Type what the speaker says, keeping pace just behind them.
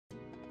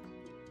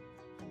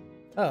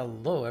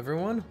Hello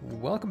everyone,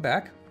 welcome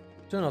back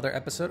to another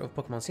episode of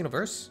Pokémon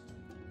Xenoverse.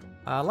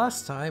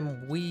 Last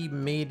time we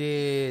made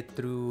it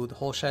through the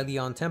whole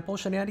Shyleon Temple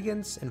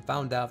shenanigans and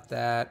found out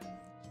that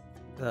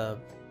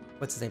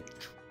what's his name?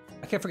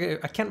 I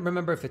can't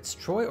remember if it's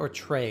Troy or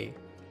Trey.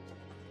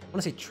 I want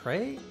to say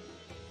Trey?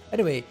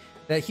 Anyway,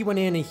 that he went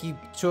in and he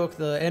took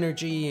the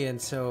energy, and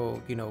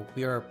so, you know,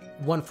 we are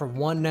 1 for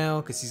 1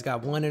 now because he's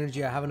got 1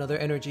 energy, I have another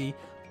energy,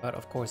 but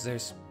of course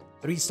there's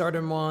 3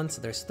 starter mons,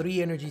 so there's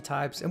 3 energy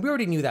types, and we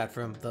already knew that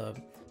from the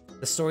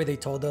story they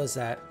told us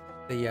that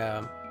the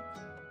I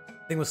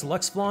think it was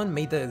Luxflawn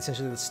made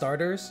essentially the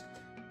starters,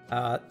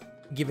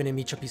 giving him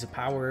each a piece of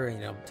power, you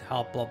know, to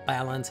help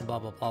balance and blah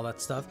blah blah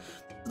that stuff.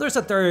 So there's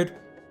a 3rd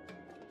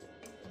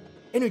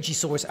energy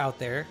source out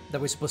there that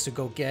we're supposed to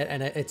go get,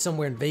 and it's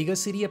somewhere in Vega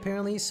City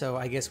apparently. So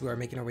I guess we are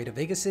making our way to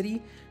Vega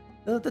City.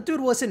 The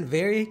dude wasn't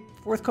very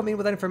forthcoming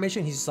with that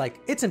information. He's just like,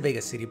 it's in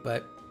Vega City,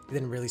 but he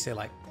didn't really say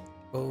like,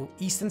 go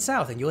east and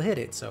south and you'll hit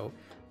it. So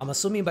I'm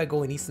assuming by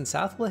going east and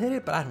south we'll hit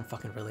it, but I don't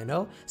fucking really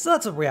know. So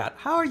that's where we're at.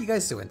 How are you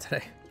guys doing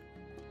today?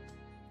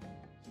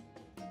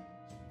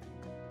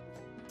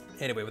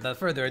 Anyway, without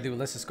further ado,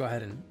 let's just go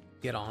ahead and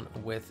get on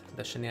with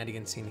the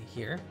shenanigans scene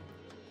here.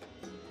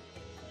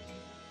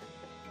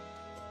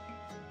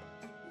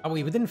 Oh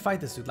wait, we didn't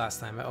fight this dude last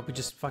time. We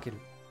just fucking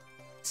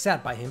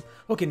sat by him.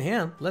 Hook in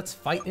hand, let's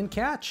fight and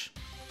catch.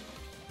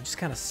 We just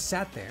kind of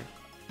sat there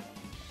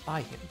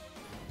by him.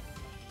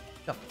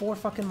 Got 4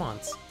 fucking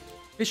mons.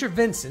 Fisher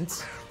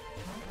Vincent.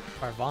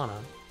 Carvana.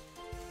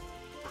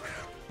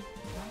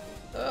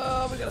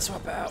 Oh, we gotta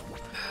swap out.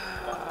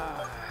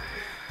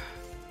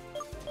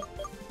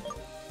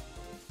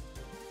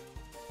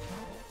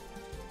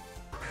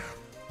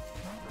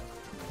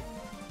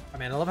 I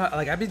mean, I love how,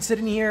 like, I've been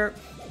sitting here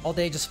all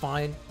day just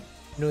fine.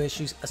 No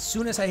issues. As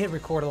soon as I hit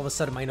record, all of a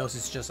sudden my nose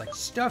is just like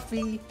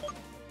stuffy.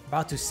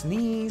 About to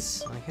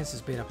sneeze. I guess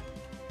it's been a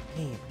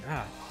pain.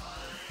 God.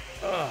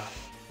 Ugh.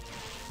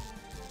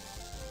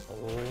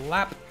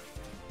 Lap.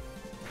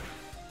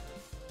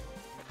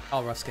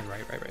 Oh, rough skin,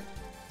 right.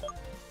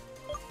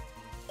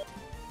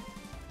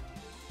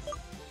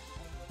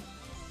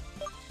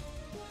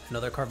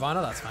 Another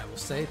Carvana, that's fine, we'll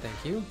say,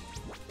 thank you.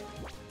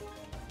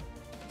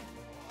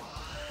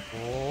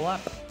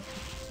 Lap.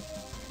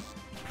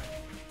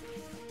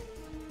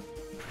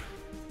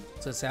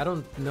 So say, I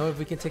don't know if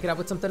we can take it out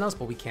with something else,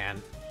 but we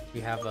can.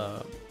 We have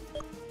a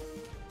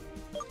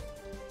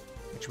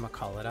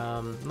whatchamacallit,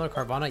 another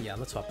Carvana, yeah,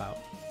 let's swap out.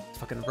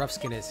 Fucking rough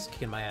skin is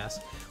kicking my ass.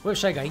 Where's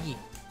Shy Guy?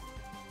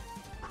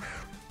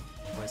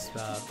 Was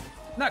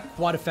not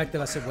quite effective,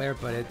 I swear,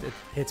 but it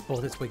hits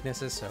both its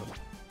weaknesses, so.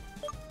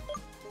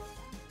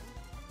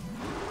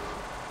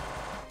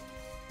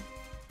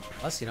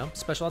 Plus, you know,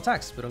 special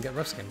attacks. We don't get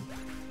rough skin.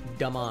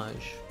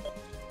 Damage.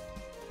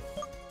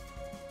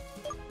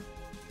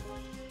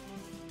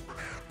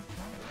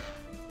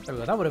 There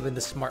we go. That would have been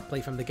the smart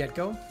play from the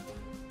get-go.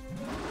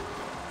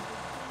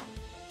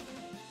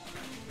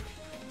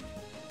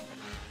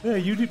 Yeah,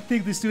 you didn't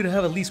think this dude would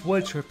have at least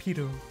 1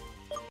 torpedo.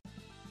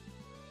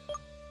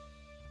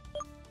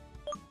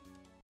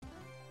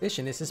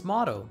 Vision is his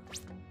motto.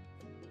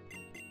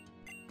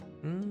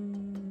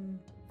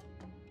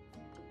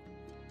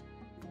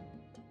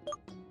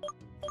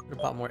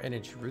 About more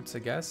energy roots, I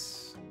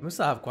guess. We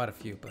still have quite a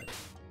few, but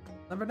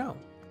never know.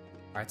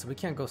 Alright, so we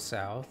can't go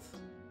south.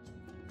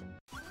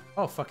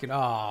 Oh, fucking,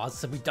 oh,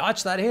 so we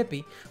dodged that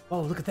hippie.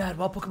 Oh, look at that.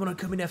 Wild Pokemon are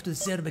coming after the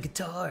sound of my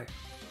guitar.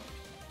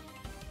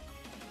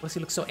 Why does he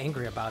look so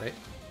angry about it?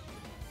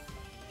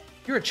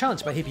 You're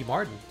challenged by Hippie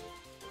Martin.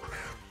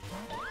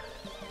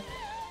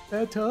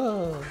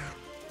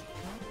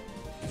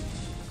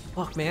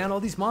 Fuck, man, all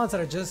these mods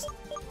that are just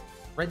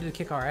ready to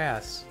kick our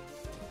ass.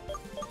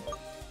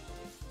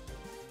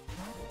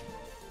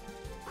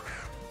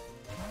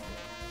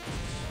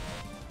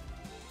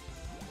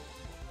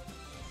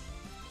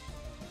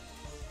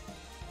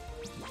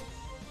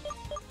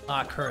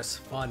 Ah, curse,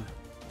 fun.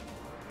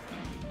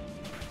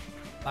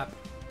 Clap.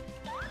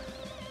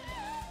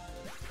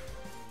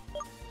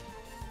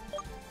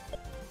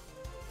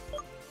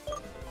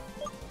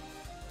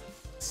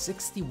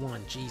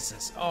 $61,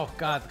 Jesus. Oh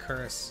god,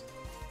 curse.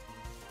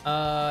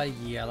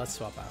 Yeah, let's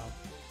swap out.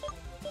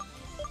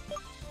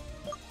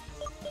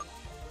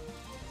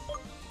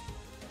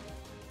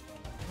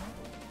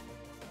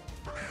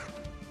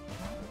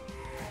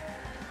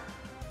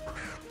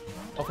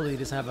 Hopefully he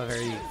doesn't have a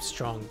very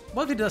strong...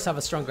 Well, if he does have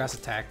a strong grass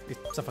attack,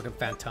 it's a fucking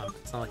Phantom.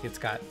 It's not like it's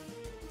got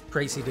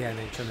crazy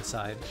damage on the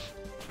side.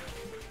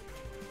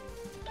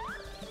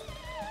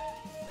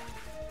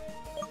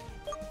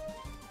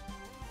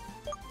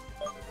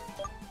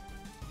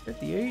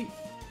 $58.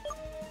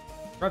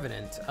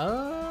 Revenant.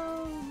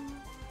 I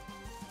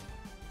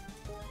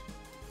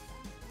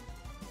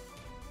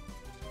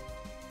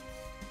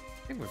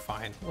think we're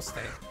fine. We'll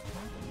stay.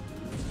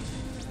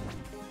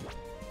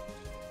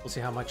 We'll see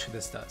how much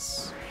this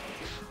does.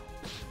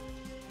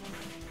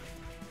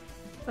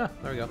 Ah,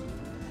 there we go.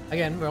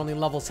 Again, we're only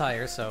levels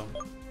higher, so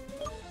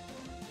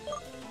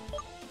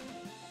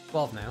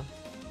 12 now.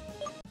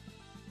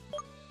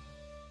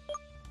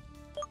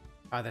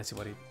 Ah, that's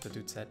what the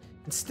dude said.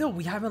 And still,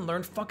 we haven't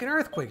learned fucking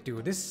Earthquake,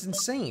 dude. This is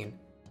insane.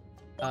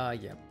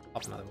 Yeah.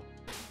 Pop another one.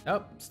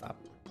 Nope. Stop.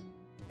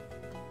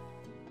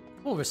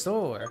 Full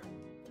restore.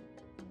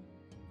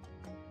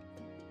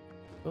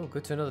 Oh,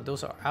 good to know that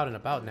those are out and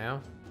about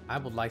now. I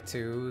would like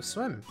to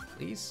swim,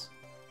 please.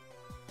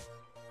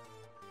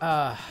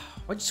 Why'd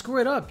you screw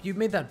it up? You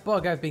made that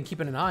bug I've been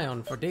keeping an eye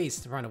on for days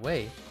to run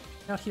away.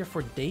 You're out here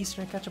for days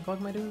trying to catch a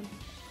bug, my dude?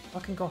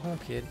 Fucking go home,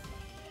 kid.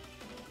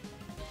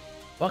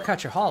 Well,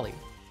 catch your Holly.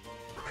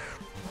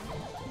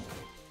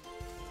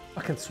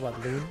 Fucking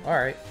sweat, dude.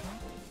 Alright.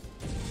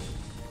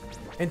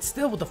 And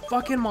still with the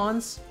fucking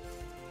mons.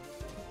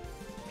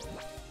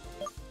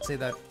 Say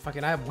that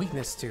fucking I have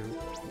weakness to.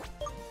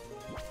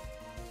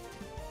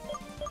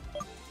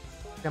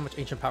 How much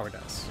ancient power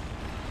does.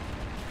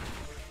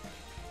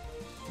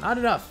 Not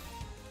enough.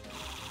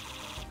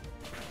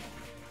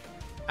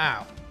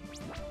 Ow.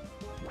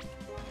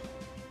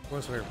 Of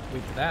course we're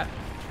weak to that.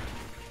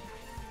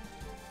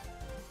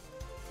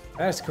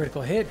 That's a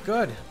critical hit.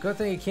 Good. Good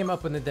thing it came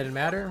up when it didn't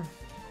matter.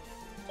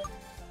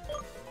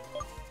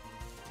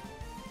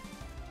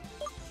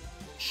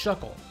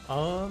 Shuckle.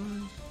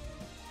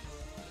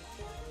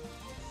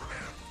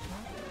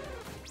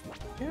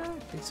 Yeah, I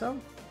think so.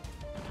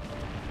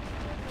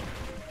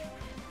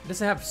 It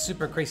doesn't have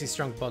super crazy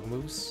strong bug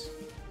moves.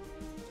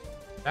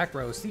 Attack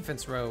rows,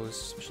 defense rows,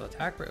 special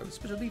attack rows,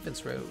 special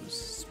defense rows,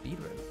 speed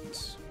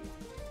rows.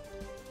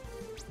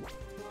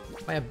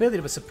 My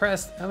ability was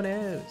suppressed. Oh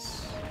no.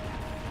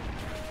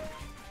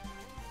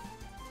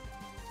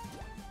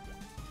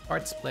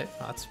 Guard split.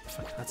 Oh,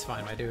 that's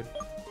fine, my dude.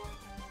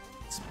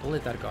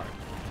 Split that guard.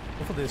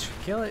 Hopefully this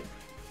should kill it.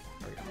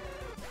 There we go.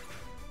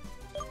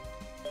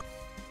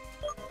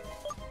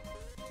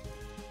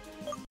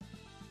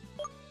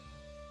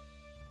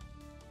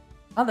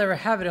 I'll never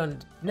have it on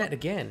net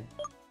again.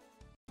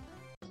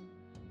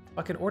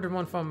 Fucking order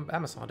one from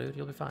Amazon, dude.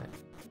 You'll be fine.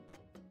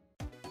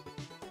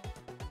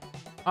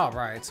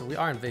 Alright, so we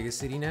are in Vegas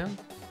City now.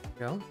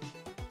 Go.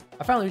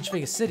 I finally reached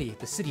Vegas City,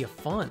 the city of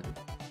fun.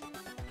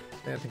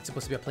 I think it's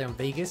supposed to be a play on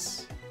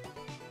Vegas.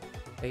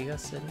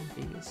 Vegas City?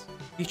 Vegas?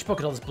 Each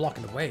Pokédoll is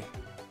blocking the way.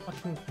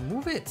 Fucking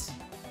move it!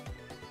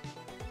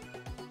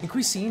 In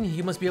cuisine,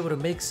 you must be able to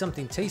make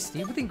something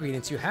tasty with the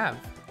ingredients you have.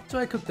 So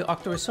I cooked the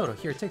Octo Risotto.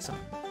 Here, take some.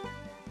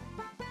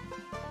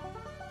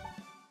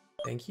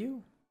 Thank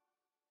you.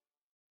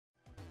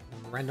 A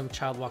random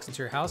child walks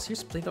into your house.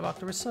 Here's a plate of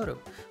Octo Risotto.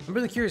 I'm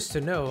really curious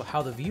to know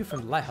how the view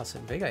from the lighthouse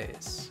in Vega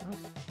is. Oh.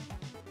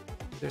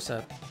 There's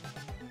a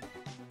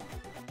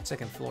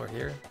second floor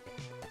here.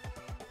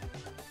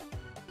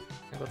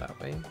 I'll go that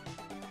way.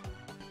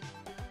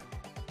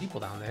 People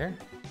down there.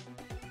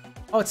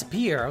 Oh, it's a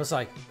pier. I was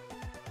like,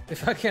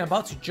 if I can't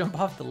about to jump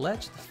off the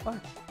ledge, the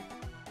fuck?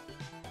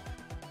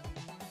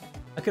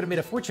 I could have made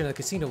a fortune at the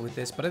casino with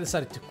this, but I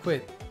decided to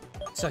quit.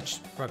 Such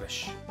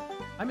rubbish.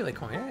 I'm like,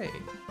 hey.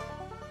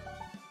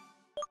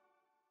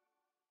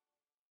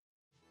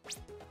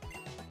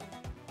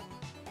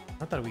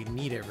 Not that we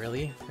need it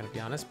really, I'm gonna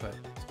be honest, but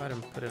let's try to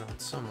put it on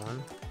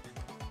someone.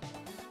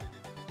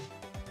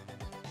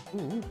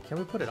 Ooh, can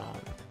we put it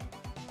on?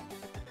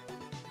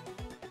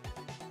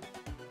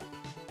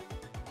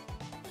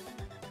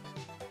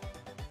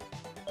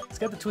 Let's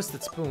get the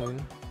Twisted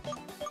Spoon. I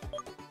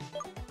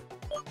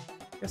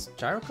guess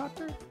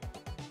Gyrocopter?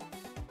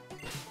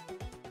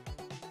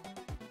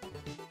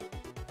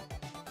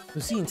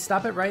 Lucine,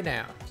 stop it right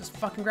now. Just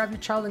fucking grab your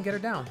child and get her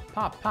down.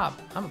 Pop,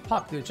 pop. I'm a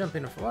pop. You're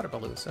jumping for water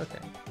balloons. Okay.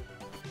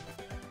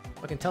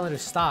 Fucking telling her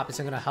to stop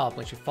isn't gonna help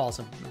when she falls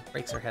and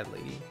breaks her head,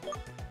 lady.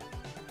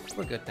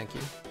 We're good, thank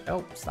you.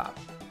 Oh, stop.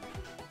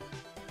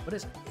 What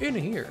is in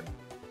here?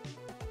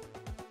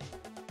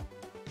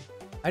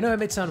 I know it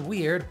may sound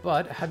weird,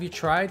 but have you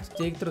tried to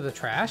dig through the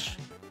trash?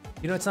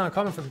 You know it's not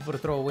uncommon for people to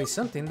throw away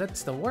something that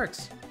still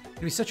works.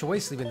 It'd be such a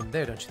waste leaving them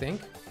there, don't you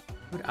think?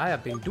 Dude, I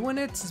have been doing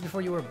it since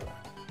before you were born.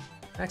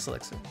 Max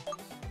Elixir.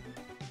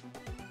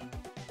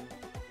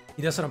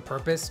 He does it on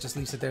purpose, just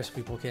leaves it there so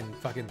people can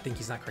fucking think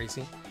he's not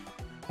crazy.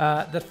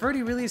 The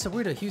Ferdy really is a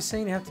weirdo. He was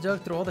saying you have to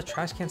dug through all the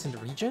trash cans in the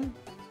region?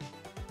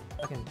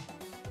 Fucking,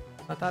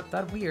 not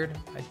that weird.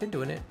 I've been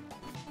doing it.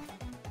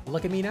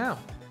 Look at me now.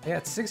 I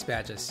got 6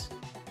 badges.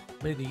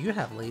 How many do you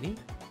have, lady?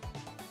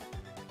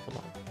 Hold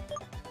on.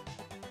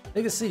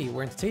 Vegas City,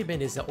 where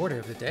entertainment is the order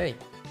of the day.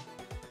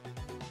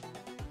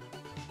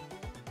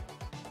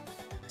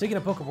 Taking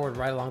a Pokeboard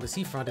ride along the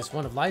seafront is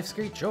one of life's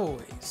great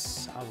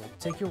joys. I will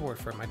take your word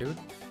for it, my dude.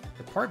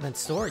 Department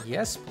store?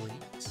 Yes,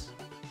 please.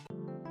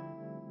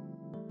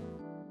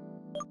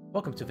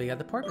 Welcome to Vega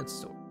Department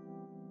Store.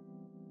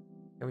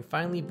 Can we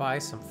finally buy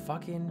some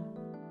fucking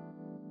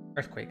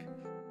Earthquake?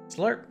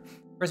 Slurp!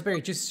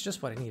 Raspberry juice is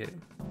just what I needed.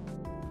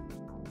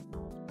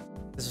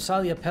 The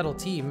Sosalia Petal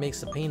Tea makes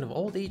the pain of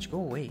old age go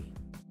away.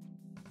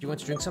 Do you want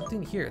to drink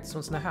something? Here, this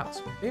one's in the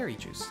house. Berry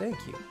juice, thank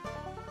you.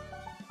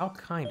 How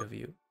kind of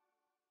you.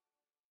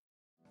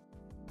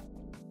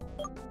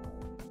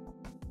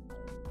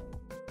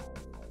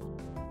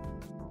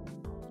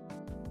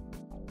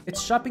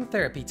 It's shopping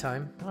therapy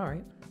time.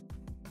 Alright.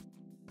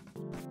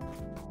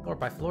 Floor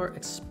by floor,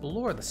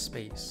 explore the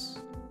space.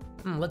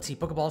 Let's see.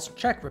 Pokeballs,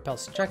 check.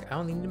 Repels, check. I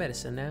only need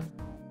medicine now.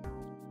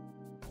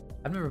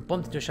 I've never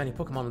bumped into a shiny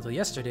Pokemon until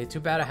yesterday. Too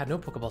bad I had no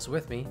Pokeballs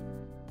with me.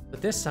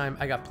 But this time,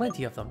 I got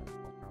plenty of them.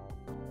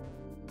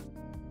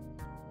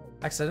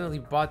 I accidentally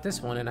bought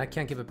this one and I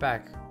can't give it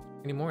back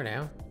anymore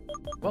now.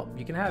 Well,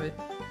 you can have it.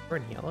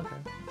 Burn heal, okay.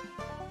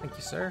 Thank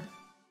you, sir.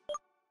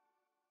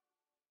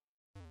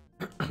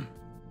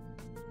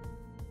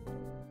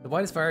 The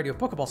widest variety of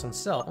Pokeballs on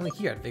sale, only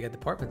here at Vega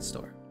Department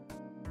Store.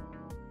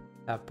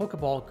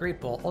 Pokeball, Great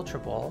Ball, Ultra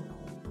Ball,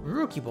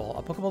 Rookie Ball,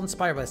 a Pokeball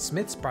inspired by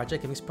Smith's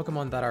project. It makes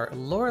Pokemon that are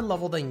lower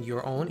level than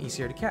your own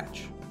easier to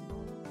catch.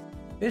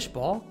 Fish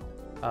Ball,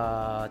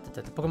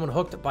 the Pokemon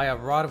hooked by a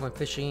rod when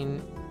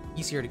fishing,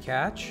 easier to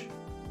catch.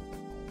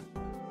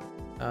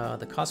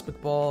 The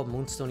Cosmic Ball,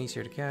 Moonstone,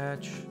 easier to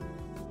catch.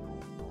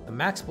 The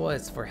Max Ball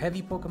is for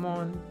heavy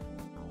Pokemon.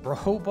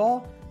 Bro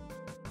Ball,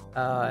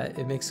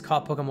 it makes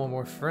caught Pokemon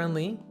more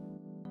friendly.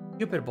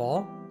 Cupid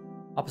Ball,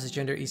 opposite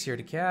gender, easier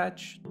to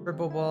catch.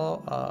 Turbo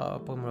Ball,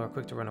 Pokemon are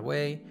quick to run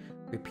away.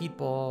 Repeat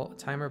Ball,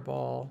 Timer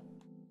Ball,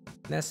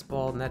 Nest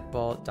Ball, Net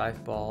Ball,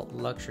 Dive Ball,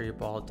 Luxury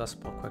Ball, Dust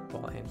Ball, Quick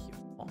Ball, and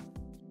Heal Ball.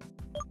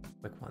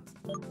 Quick ones.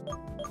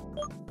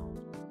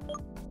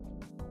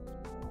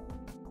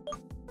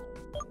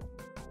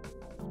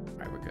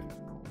 Alright, we're good.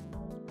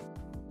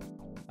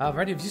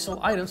 Variety of useful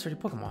items for the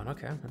Pokemon.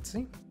 Okay, let's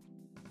see.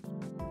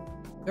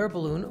 Air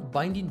Balloon,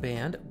 Binding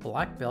Band,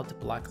 Black Belt,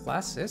 Black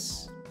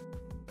Glasses,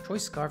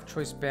 Choice Scarf,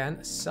 Choice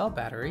Band, Cell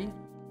Battery,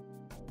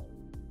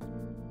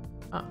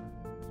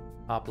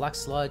 Black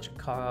Sludge,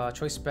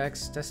 Choice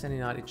Specs, Destiny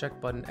Knot, Eject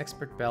Button,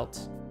 Expert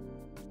Belt,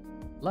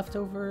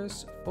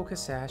 Leftovers,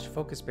 Focus Sash,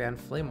 Focus Band,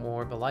 Flame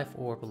Orb, Life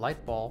Orb,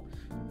 Light Ball,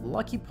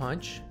 Lucky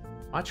Punch,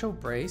 Macho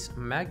Brace,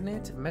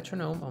 Magnet,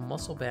 Metronome, a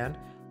Muscle Band,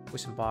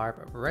 Poison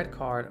Barb, Red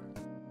Card,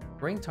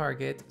 Brain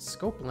Target,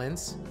 Scope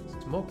Lens,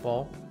 Smoke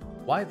Ball,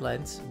 Wide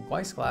Lens,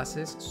 Wise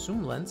Glasses,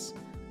 Zoom Lens,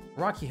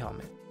 Rocky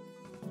Helmet.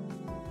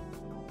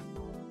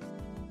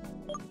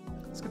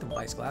 Let's get the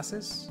Wise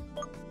Glasses.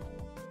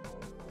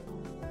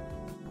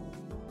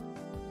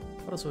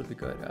 What else would be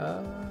good?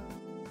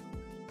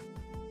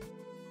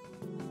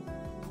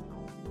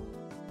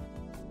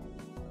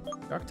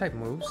 Dark type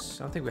moves.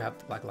 I don't think we have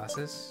the Black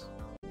Glasses.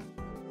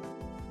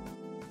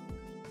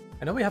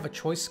 I know we have a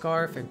Choice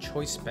Scarf and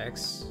Choice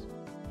Specs.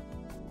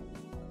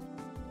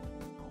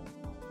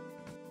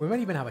 We might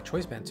even have a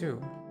Choice Band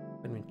too.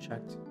 Haven't even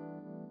checked.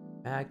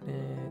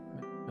 Magnet,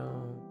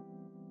 no.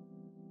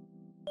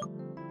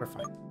 We're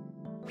fine.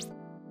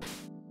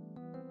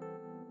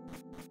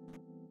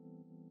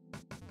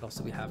 What else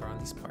do we have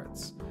around these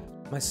parts?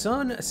 My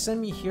son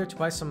sent me here to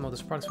buy some of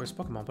those products for his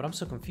Pokemon, but I'm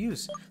so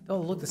confused. They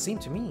all look the same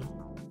to me.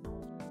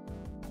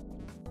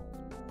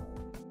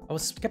 I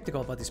was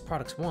skeptical about these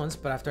products once,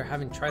 but after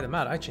having tried them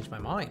out, I changed my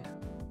mind.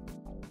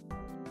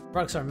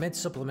 Products are meant to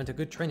supplement a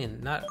good training,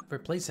 not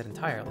replace it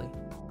entirely.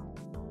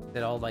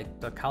 Did all like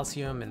the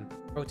calcium and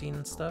protein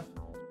and stuff.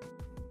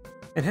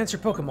 Enhance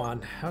your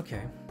Pokemon.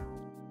 Okay.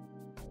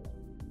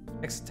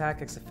 X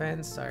attack, X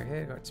defense, dire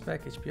hit, guard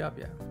spec, HP up,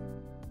 yeah.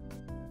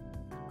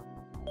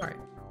 Alright.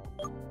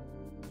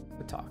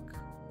 Good talk.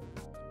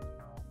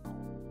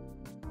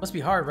 Must be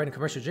hard writing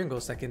commercial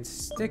jingles that can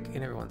stick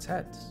in everyone's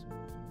heads.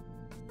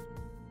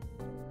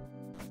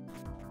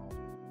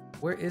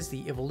 Where is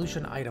the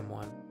evolution item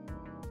one?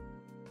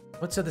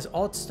 What said this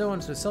alt stone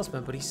to the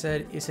salesman, but he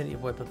said it isn't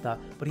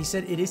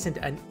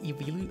an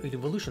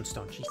evolution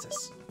stone.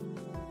 Jesus.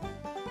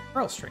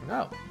 Pearl string,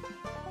 oh.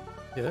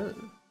 Yeah.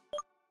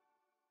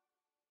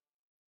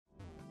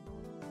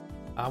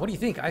 What do you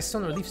think? Ice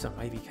stone or leaf stone?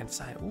 Maybe you can't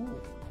decide.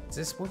 Ooh. Is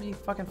this where we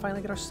fucking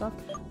finally get our stuff?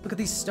 Look at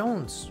these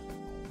stones.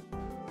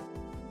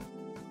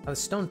 The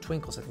stone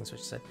twinkles, I think is what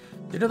you said.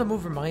 Do you know the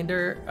move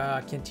reminder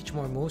can teach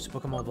more moves to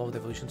Pokemon evolved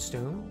evolution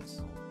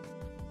stones?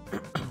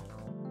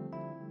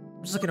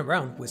 I'm just looking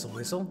around. Whistle,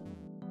 whistle.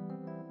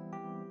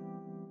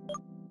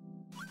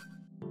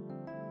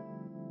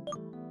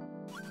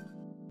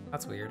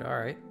 That's weird.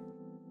 Alright.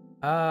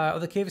 Oh,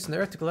 the cave is in the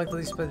earth to collect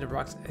these splendid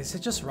rocks. Is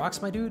it just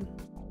rocks, my dude?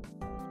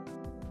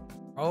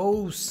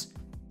 Gross.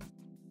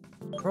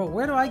 Bro,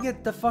 where do I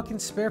get the fucking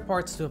spare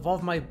parts to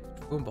evolve my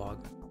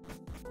Boombog?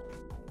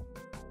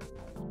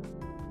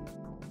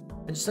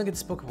 I just don't get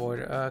this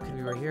Pokeboard. Could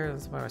be right here.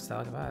 That's my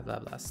style. Blah, blah,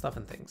 blah. Stuff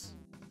and things.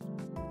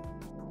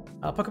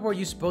 Pokeboard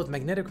uses both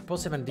magnetic,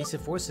 repulsive, and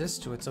adhesive forces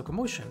to its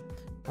locomotion.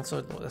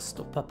 Also,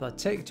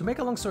 to make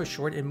a long story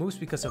short, it moves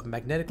because of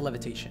magnetic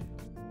levitation.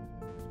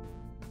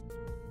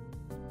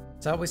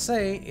 So I always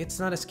say, it's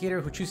not a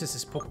skater who chooses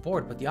his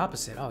Pokeboard, but the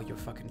opposite. Oh, you're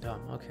fucking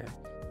dumb. Okay.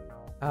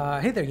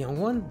 Hey there, young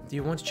one. Do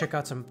you want to check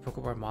out some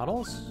Pokeboard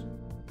models?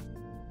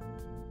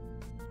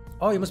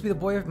 Oh, you must be the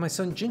boy my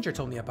son Ginger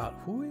told me about.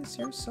 Who is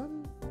your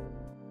son?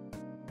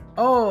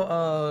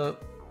 Oh,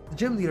 the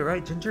gym leader,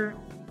 right? Ginger?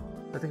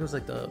 I think it was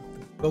like the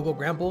Go-Go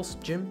Grambles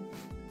gym.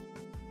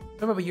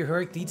 Remember about your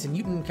heroic deeds in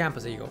Newton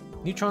campus. There you go.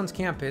 Neutron's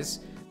campus,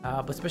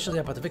 but especially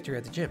about the victory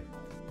at the gym.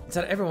 It's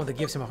not everyone that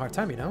gives him a hard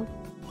time, you know?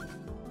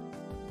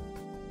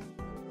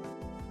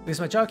 Because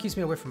my job keeps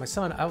me away from my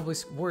son, I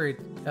was worried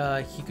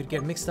he could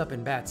get mixed up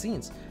in bad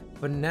scenes.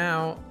 But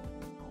now,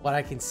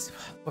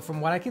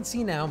 from what I can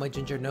see now, my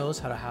Ginger knows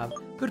how to have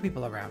good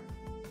people around.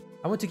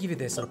 I want to give you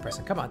this little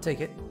present. Come on,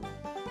 take it.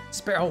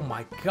 Spare. Oh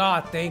my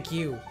god, thank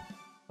you.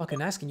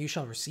 Fucking asking, you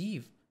shall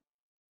receive.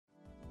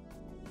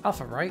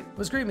 Alpha, right? It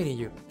was great meeting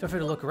you. Feel free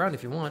to look around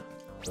if you want.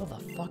 Fill the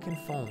fucking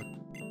phone.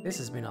 This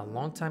has been a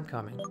long time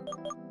coming.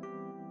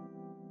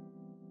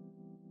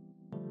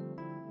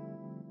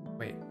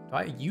 Wait, do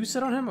I use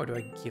it on him or do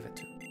I give it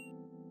to him?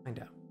 Find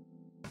out.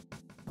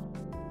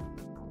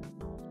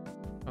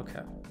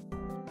 Okay.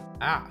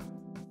 Ah.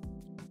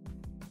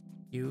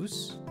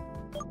 Use.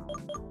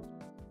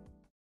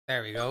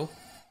 There we go.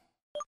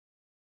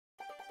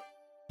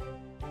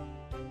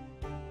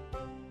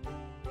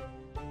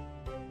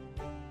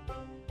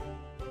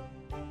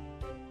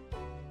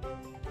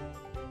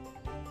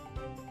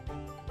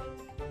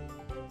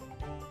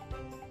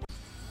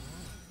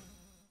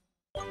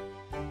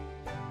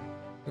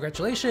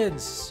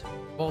 Congratulations!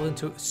 Fall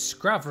into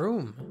Scrap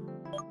Room.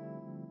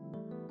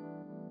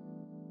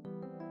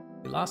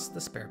 We lost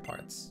the spare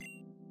parts.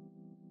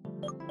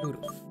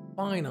 Dude,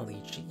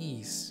 finally,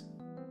 jeez.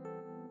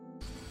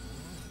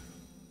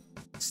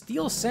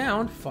 Steel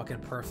sound, fucking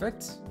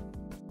perfect.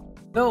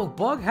 Though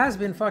Bug has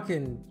been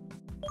fucking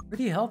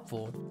pretty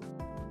helpful.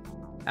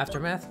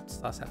 Aftermath?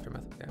 It's last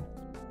Aftermath, okay.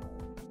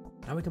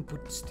 Now we can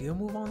put Steel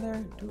move on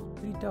there? Dude,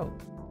 pretty dope.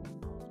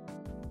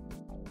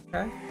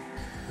 Okay.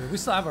 I mean, we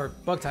still have our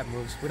bug type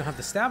moves. We don't have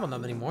to stab on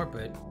them anymore,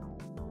 but it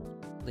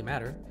doesn't really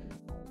matter.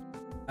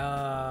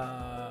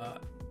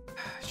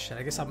 Shit,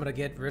 I guess I'm gonna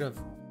get rid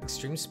of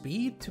extreme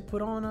speed to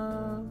put on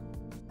a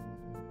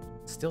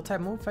steel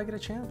type move if I get a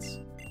chance.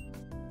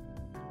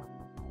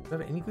 Do I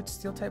have any good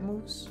steel type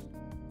moves?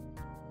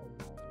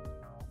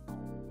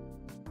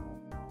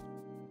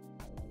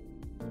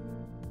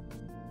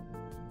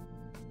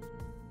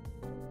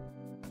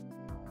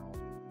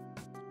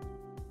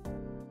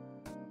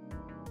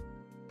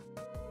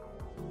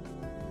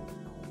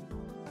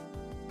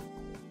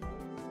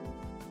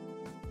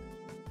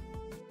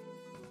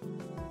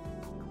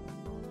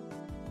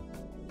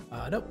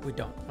 Nope, we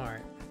don't.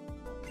 Alright.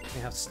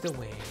 We have Still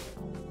Wing.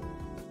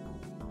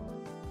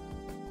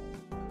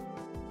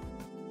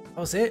 That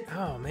was it?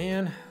 Oh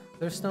man.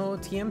 There's no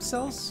TM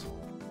cells?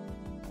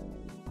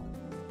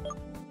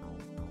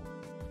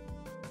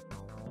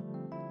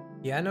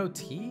 Yeah, no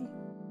T?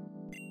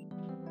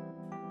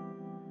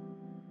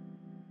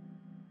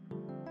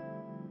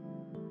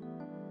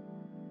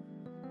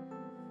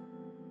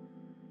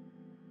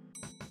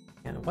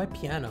 Piano. Why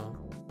piano?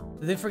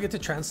 Did they forget to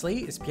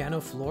translate? Is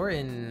piano floor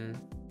in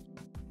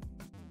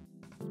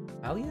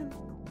Italian?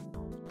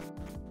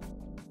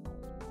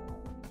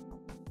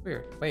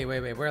 Weird. Wait,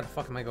 where the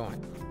fuck am I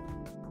going?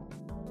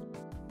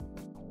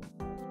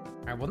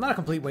 Alright, well, not a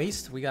complete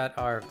waste. We got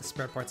our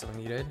spare parts that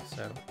we needed,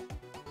 so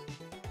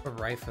we're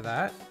right for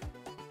that.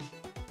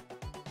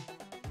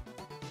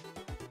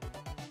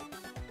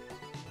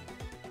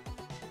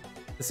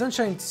 The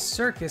Sunshine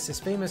Circus is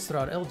famous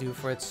throughout Eldu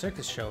for its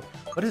circus show,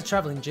 but it's a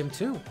traveling gym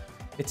too.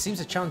 It seems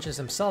the challenges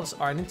themselves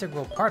are an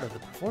integral part of the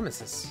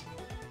performances.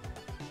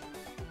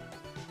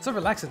 It's so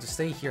relaxing to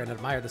stay here and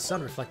admire the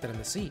sun reflected in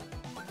the sea.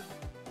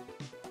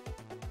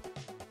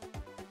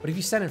 But if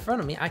you stand in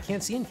front of me, I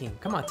can't see anything.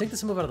 Come on, take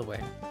this and move out of the way.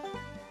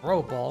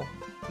 Bro, ball.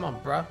 Come on,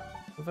 bruh.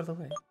 Move out of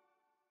the way.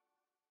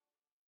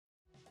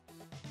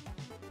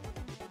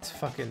 It's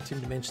fucking Team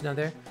Dimension down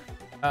there.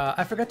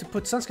 I forgot to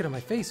put sunscreen on my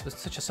face with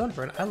such a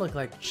sunburn. I look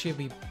like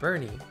Chibi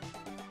Bernie.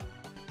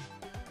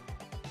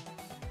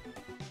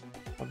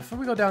 Well, before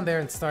we go down there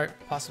and start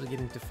possibly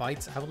getting into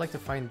fights, I would like to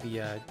find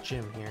the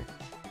gym here.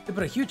 They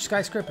put a huge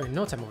skyscraper in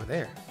no time over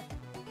there.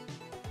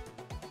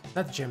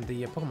 Not the gym,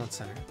 the Pokemon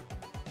Center.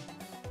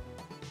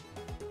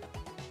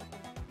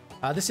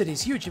 This city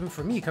is huge even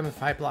for me coming from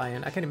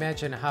Pipeline. I can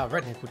imagine how a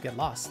redneck would get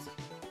lost.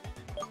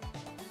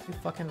 You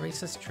fucking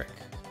racist trick.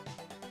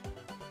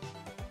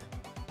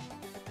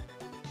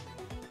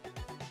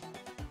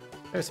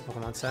 There's the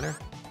Pokemon Center.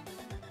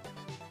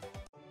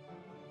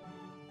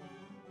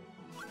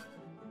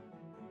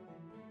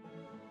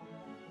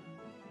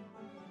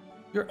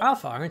 You're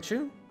Alpha, aren't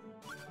you?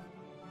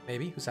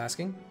 Maybe, who's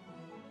asking?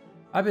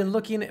 I've been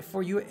looking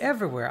for you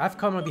everywhere. I've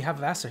come on behalf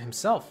of Aster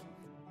himself.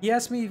 He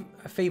asked me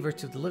a favor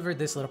to deliver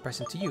this little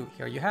present to you.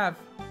 Here you have.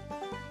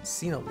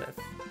 Xenolith.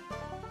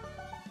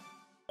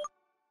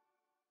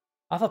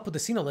 Alpha put the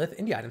Xenolith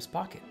in the item's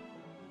pocket.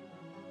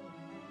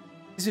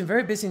 He's been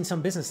very busy in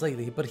some business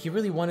lately, but he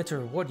really wanted to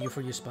reward you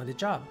for your splendid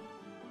job.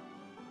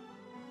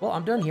 Well,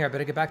 I'm done here. I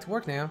better get back to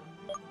work now.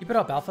 Keep it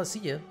up, Alpha. See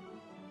ya.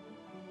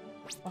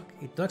 Fuck.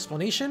 No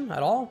explanation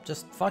at all?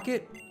 Just fuck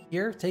it.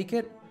 Here, take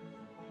it.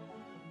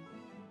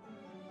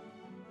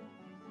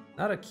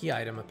 Not a key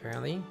item,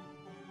 apparently.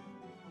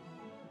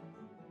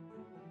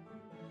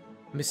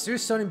 A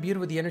mysterious stone imbued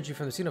with the energy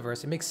from the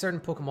Xenoverse. It makes certain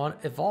Pokemon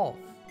evolve.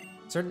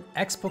 Certain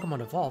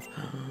X-Pokemon evolve.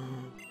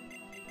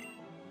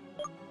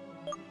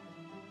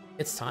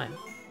 It's time.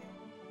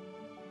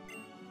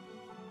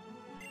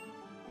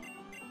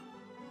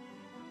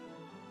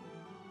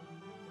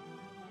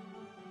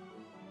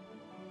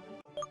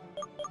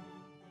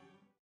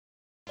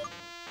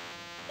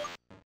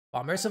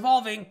 Bomber's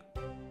evolving.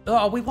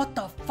 Oh, wait, what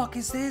the fuck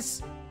is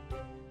this?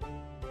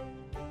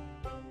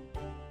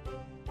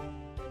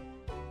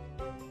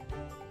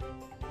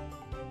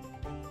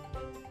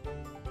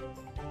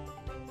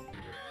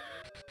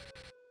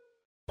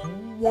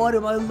 What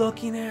am I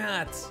looking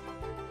at?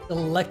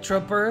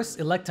 Electaburst.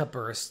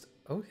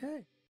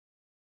 Okay.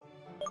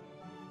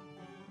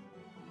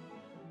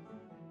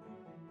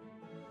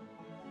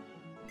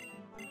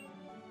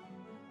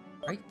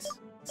 Right.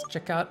 Let's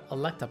check out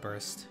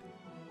Electaburst.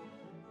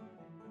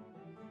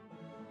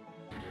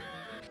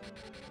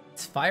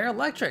 It's fire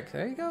electric.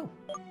 There you go.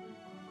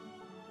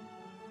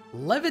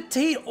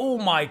 Levitate. Oh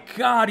my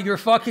god, you're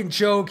fucking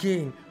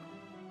joking.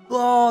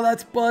 Oh,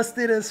 that's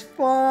busted as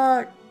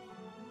fuck.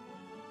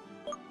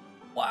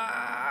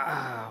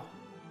 Wow.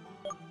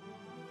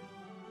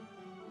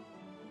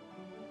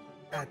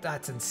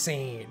 That's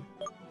insane.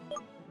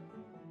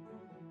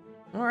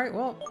 Alright,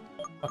 well.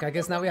 Okay, I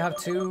guess now we have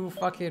two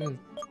fucking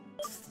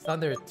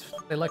thunder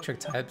electric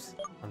types.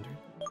 Thunder.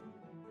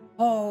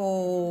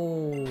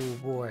 Oh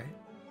boy.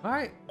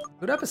 Alright.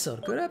 Good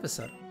episode. Good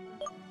episode.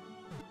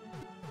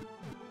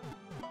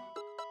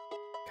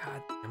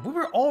 God damn. We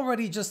were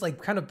already just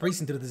like kind of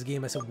breezing through this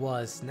game as it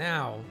was.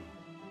 Now.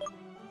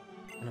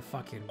 I'm gonna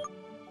fucking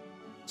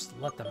just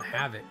let them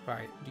have it.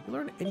 Alright. Did you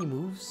learn any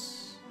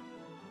moves?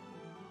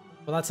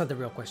 Well, that's not the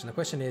real question. The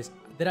question is,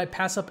 did I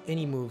pass up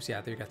any moves?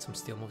 Yeah, there you got some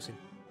steel moves in.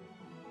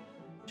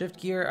 Shift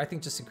gear, I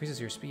think just increases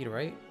your speed,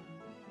 right?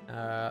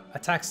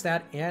 Attack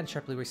stat and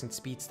sharply racing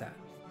speed stat.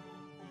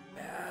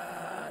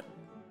 Bad.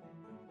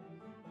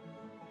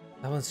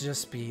 That one's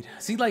just speed.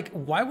 See, like,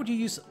 why would you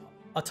use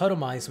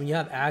Autotomize when you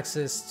have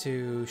access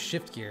to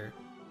shift gear?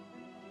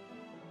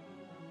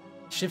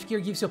 Shift gear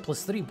gives you a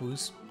 +3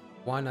 boost,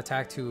 1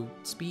 attack to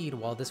speed,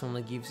 while this one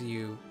only gives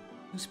you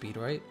 2 speed,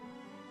 right?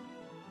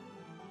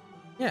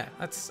 Yeah,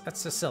 that's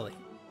just silly.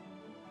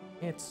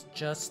 It's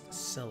just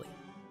silly.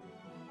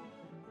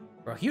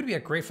 Bro, he would be a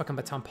great fucking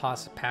baton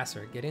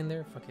passer. Get in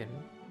there, fucking.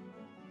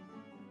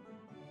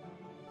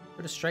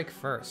 Put a strike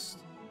first.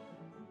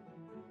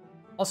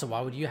 Also,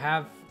 why would you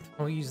have?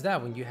 Why use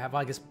that when you have,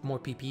 I guess, more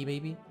PP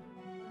maybe?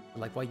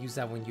 Like, why use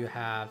that when you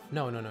have?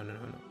 No.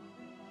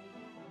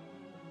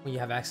 When you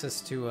have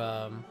access to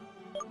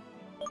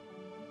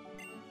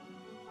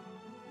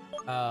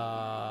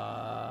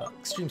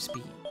extreme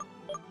speed.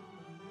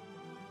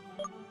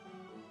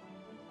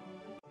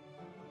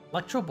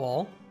 Electro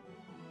Ball.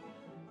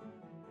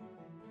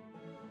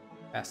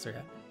 Faster,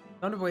 yeah.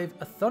 Thunder Wave,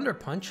 a Thunder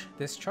Punch,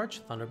 Discharge,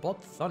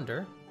 Thunderbolt,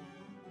 Thunder.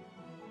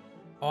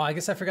 Oh, I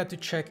guess I forgot to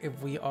check if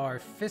we are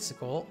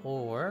physical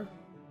or...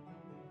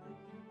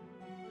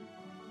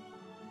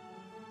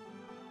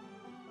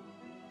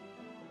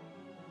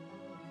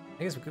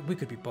 I guess we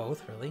could be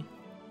both, really.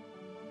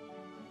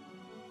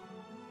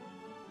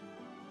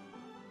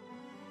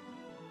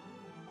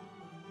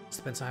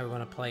 Depends on how we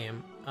want to play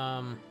him.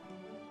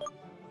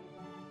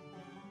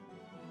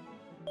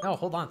 No,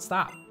 hold on,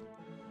 stop.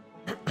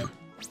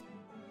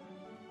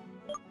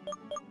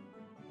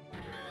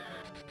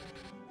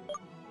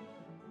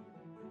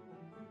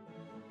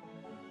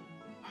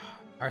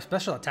 Our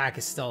special attack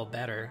is still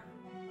better.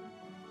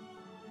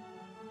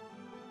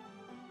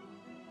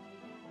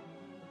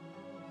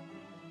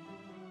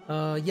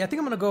 Yeah, I think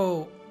I'm gonna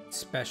go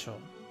special.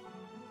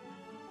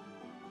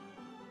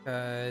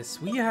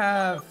 Because we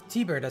have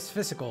T-Bird as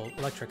physical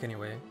electric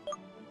anyway.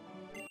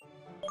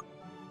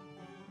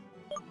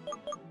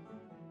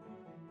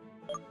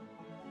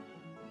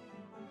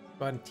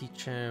 Go ahead and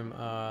teach him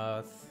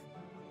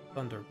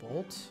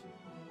Thunderbolt.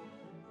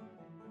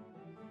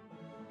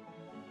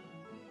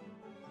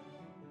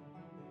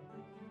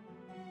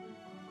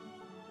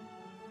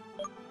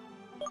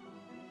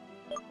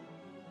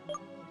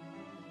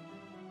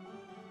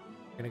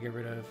 Gonna get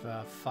rid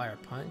of Fire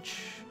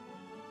Punch.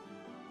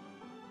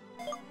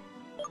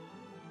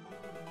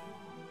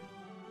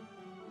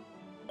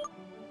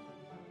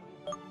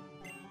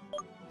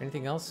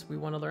 Anything else we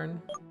want to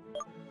learn?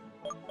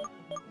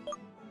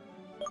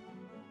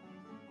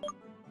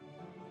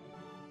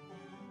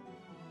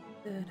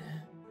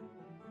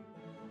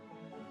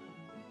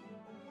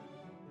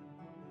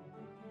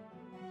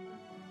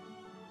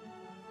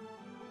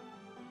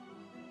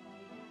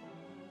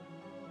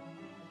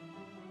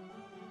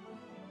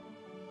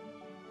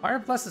 Fire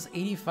Blast is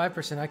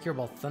 85% accurate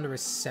while Thunder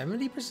is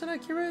 70%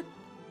 accurate?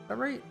 Is that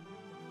right?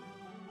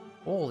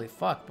 Holy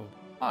fuck, but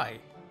why?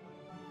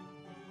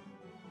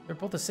 They're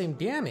both the same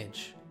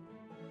damage.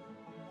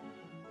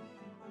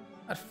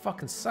 That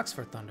fucking sucks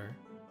for Thunder.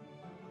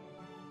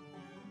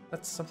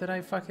 That's something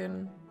I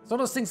fucking... It's one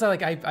of those things that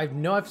like I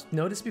know I've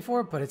noticed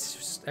before, but it's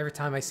just every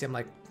time I see I'm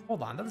like,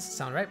 hold on, that doesn't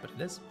sound right, but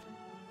it is.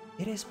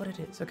 It is what it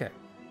is. Okay.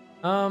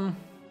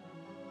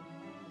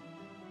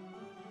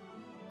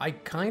 I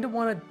kind of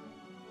want to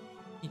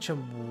teach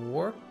him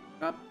Warp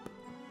Up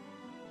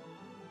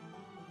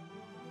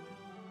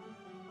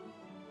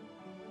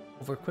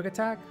over Quick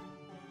Attack.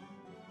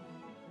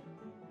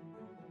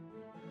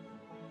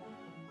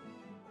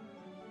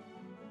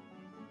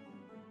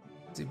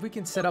 See if we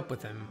can set up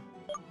with him.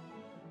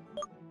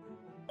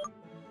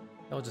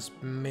 I'll just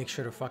make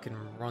sure to fucking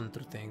run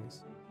through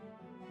things.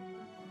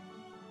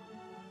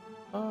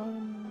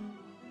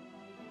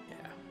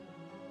 Yeah.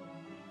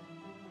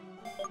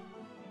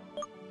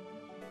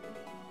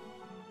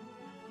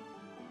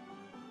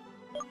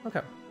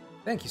 Okay.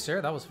 Thank you,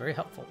 sir. That was very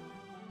helpful.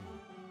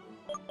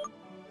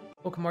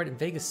 Pokemon in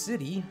Vegas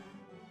City.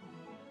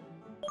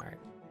 Alright.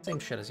 Same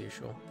shit as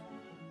usual.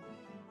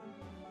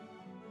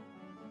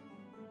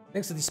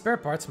 Thanks to these spare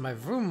parts, my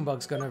vroom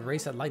bug's gonna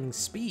race at lightning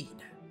speed.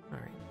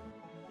 Alright.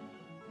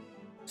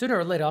 Sooner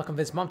or later, I'll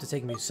convince Mom to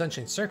take me to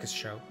Sunshine Circus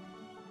show.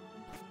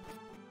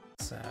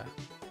 It's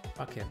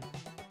fucking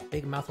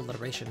big mouth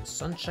alliteration.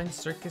 Sunshine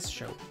Circus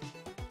show.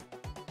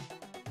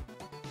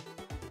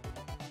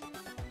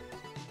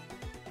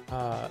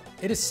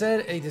 It is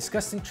said a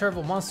disgusting,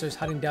 terrible monster is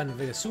hiding down in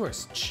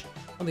Vegasaurus. Shh.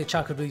 Only a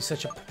child could believe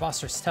such a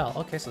preposterous tale.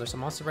 Okay, so there's a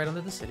monster right under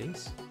the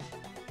cities.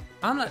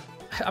 I'm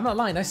not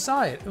lying. I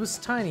saw it. It was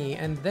tiny,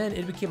 and then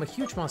it became a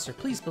huge monster.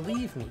 Please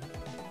believe me.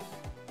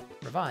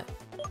 Revive.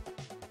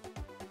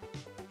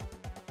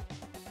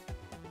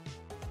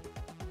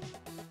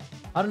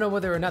 I don't know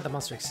whether or not the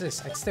monster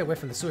exists. I'd stay away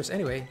from the sewers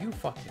anyway. You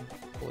fucking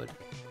would.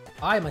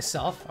 I,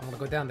 myself, I'm gonna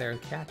go down there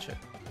and catch it.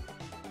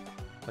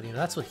 But you know,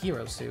 that's what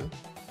heroes do.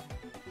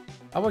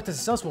 I worked as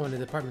a saleswoman in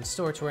the department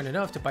store to earn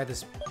enough to buy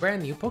this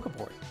brand new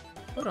Pokeboard.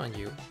 Good on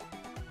you.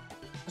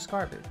 Just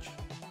garbage.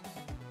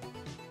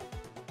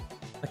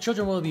 My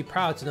children will be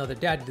proud to know their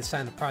dad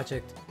designed the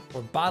project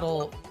for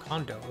Battle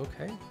Condo.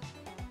 Okay.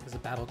 There's a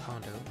Battle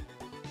Condo.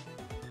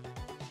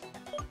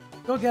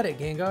 Go get it,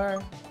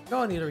 Gengar.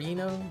 Go,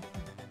 Nidorino.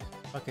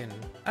 Fucking,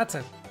 that's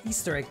an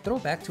Easter egg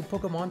throwback to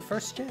Pokemon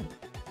First Gen.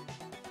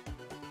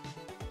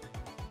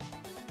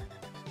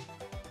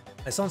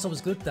 My son's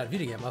always glued to that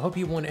video game. I hope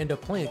he won't end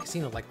up playing a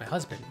casino like my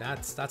husband.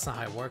 That's not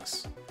how it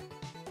works.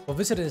 While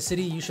visiting the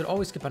city, you should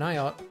always keep an eye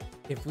out.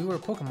 If we were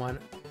Pokemon,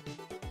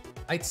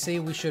 I'd say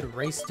we should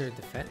race their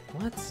defense.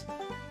 What?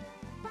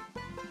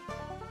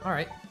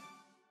 Alright.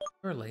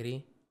 Poor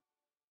lady.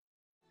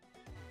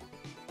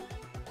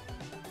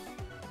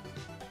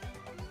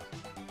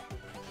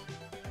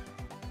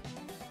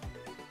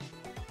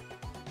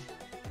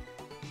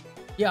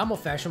 Yeah, I'm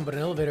old-fashioned, but an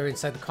elevator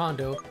inside the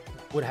condo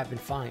would have been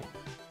fine.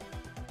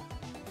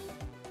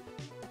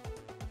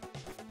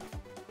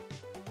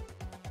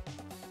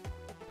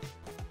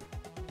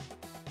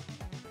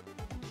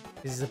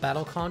 This is a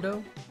Battle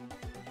Condo.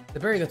 The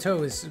berry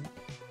gâteau is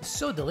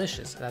so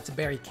delicious. That's a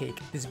berry cake.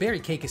 This berry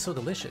cake is so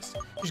delicious.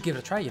 You should give it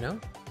a try, you know?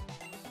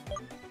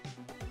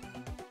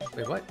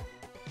 Wait, what?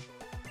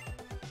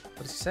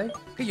 What does he say?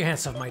 Get your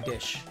hands off my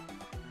dish.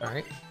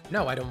 Alright.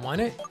 No, I don't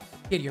want it.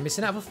 Kid, you're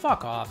missing out. Well,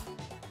 fuck off.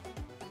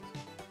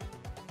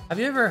 Have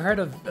you ever heard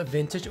of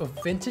vintage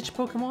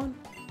Pokemon?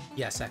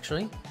 Yes,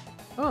 actually.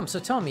 Oh, so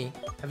tell me,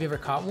 have you ever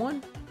caught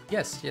one?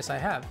 Yes, I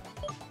have.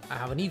 I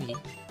have an Eevee.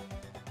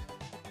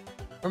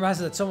 Rumor has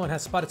it that someone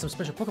has spotted some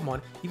special Pokemon,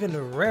 even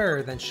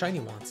rarer than shiny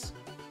ones.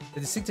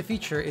 The distinctive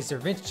feature is their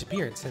vintage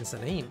appearance, hence the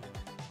name.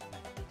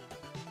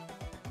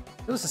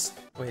 There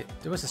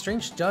was a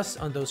strange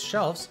dust on those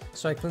shelves,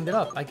 so I cleaned it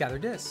up. I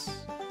gathered this.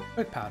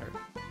 Quick powder.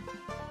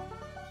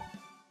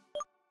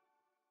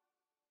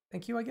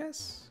 Thank you, I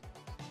guess?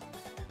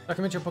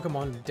 Documentary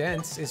Pokemon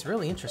dents is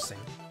really interesting.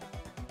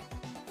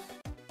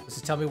 Does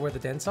it tell me where the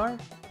dents are?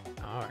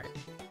 Alright.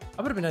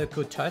 That would have been a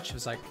good touch. It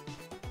was like,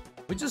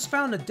 we just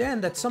found a den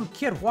that some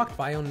kid walked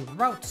by on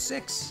Route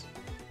 6.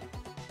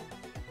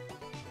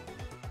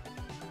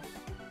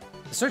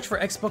 The search for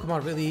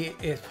X-Pokemon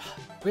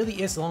really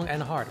is long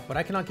and hard, but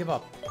I cannot give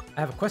up. I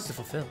have a quest to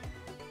fulfill.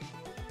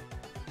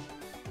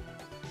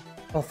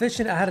 While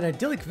fishing, I had an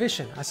idyllic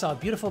vision. I saw a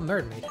beautiful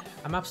mermaid.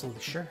 I'm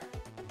absolutely sure.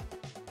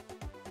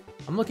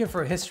 I'm looking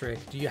for a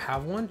historic. Do you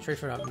have one? Trade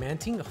for a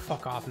Mantine? Oh,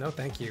 fuck off. No,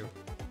 thank you.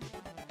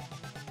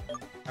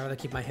 I'd rather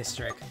keep my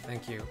historic.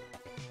 Thank you.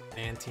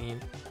 Mantine.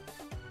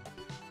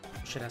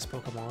 Shit-ass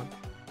Pokemon.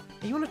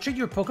 Hey, you want to trade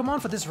your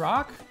Pokemon for this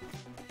rock?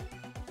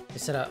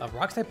 Is it a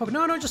rock-type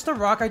Pokemon? No, just a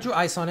rock. I drew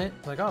ice on it.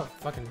 It's like, oh,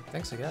 fucking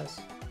thanks, I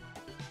guess.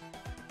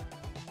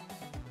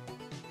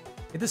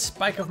 Get this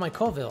spike of my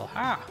Colville.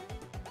 Ha!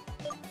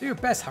 Do your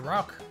best,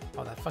 Harrock.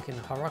 Oh, that fucking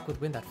Harrock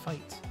would win that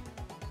fight.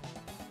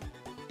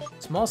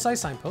 Small size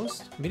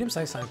signpost, medium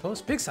size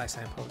signpost, big size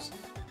signpost.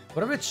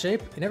 Whatever its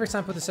shape, in every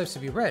signpost deserves to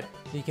be read.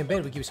 You can bet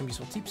it would give you some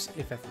useful tips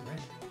if ever read.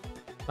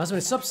 My husband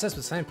is so obsessed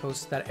with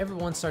signposts that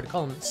everyone started to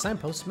call him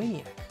Signpost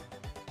Maniac.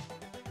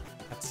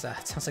 That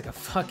sounds like a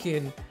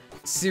fucking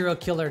serial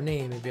killer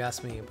name if you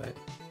ask me, but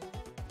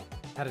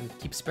I had to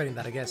keep spreading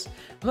that, I guess.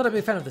 I'm not a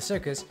big fan of the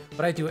circus,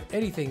 but I do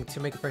anything to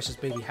make a precious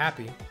baby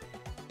happy.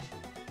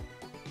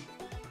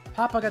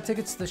 Papa got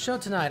tickets to the show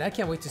tonight. I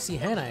can't wait to see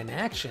Hannah in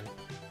action.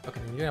 Okay,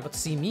 you're about to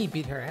see me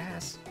beat her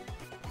ass.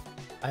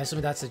 I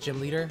assume that's the gym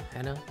leader,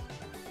 Hannah.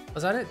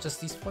 Was that it? Just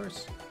these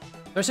floors?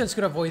 Residents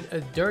could avoid a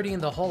dirty in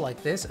the hole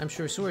like this. I'm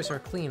sure sewers are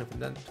cleaner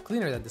than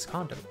this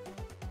condo.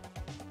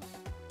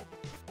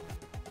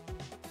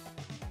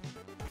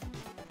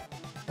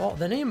 Well,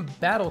 the name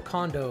Battle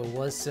Condo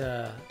was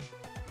a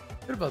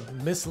bit of a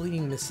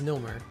misleading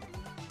misnomer.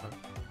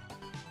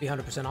 be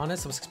 100%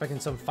 honest, I was expecting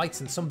some fights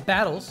and some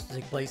battles to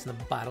take place in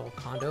the battle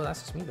condo.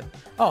 That's just me though.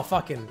 Oh,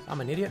 fucking, I'm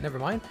an idiot. Never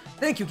mind.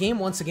 Thank you, game,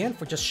 once again,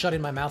 for just shutting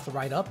my mouth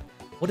right up.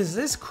 What is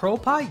this? Crow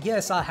pie?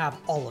 Yes, I have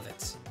all of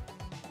it.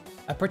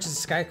 I purchased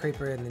a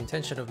skyscraper in the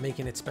intention of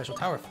making it special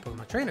tower for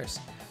Pokemon trainers.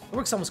 The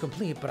work's almost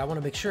complete, but I want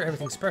to make sure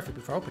everything's perfect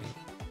before opening.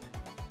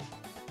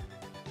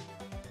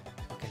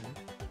 Fucking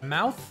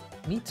mouth,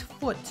 meet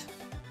foot.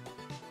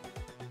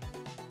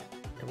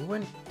 Yeah, we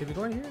went. Did we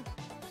go in here?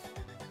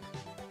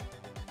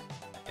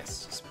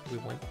 Yes, we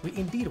went. We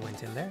indeed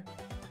went in there.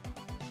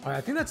 Alright,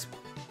 I think that's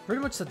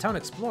pretty much the town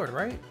explored,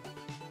 right?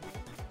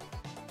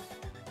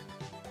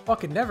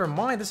 Fucking never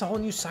mind. There's a whole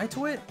new side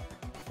to it.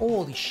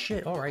 Holy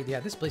shit! All right, yeah,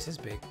 this place is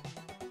big.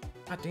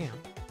 God damn.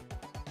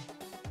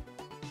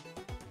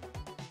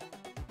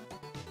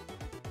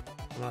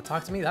 You wanna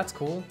talk to me? That's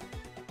cool.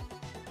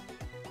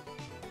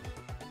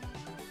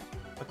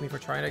 Fuck me for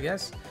trying, I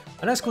guess.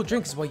 A nice cool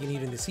drink is what you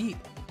need in this heat.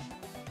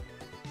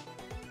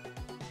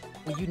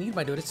 What you need,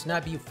 my dude, is to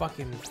not be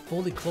fucking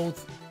fully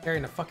clothed,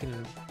 carrying a fucking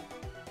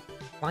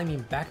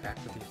climbing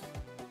backpack with you.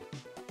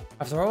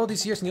 After all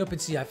these years in the open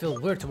sea, I feel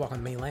weird to walk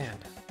on mainland.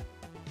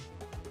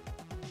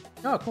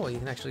 Oh, cool, you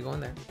can actually go in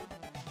there.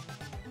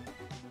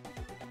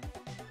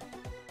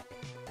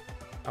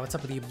 Oh, what's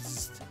up with you?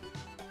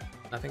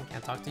 Nothing,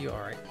 can't talk to you?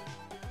 Alright.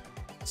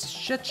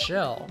 Shit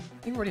shell.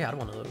 I think we already had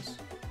one of those.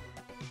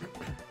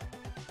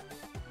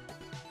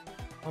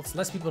 Well, it's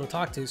less people to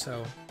talk to,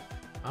 so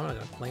I'm not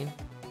gonna complain.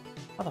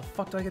 How the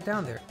fuck do I get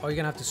down there? Oh, you're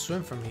gonna have to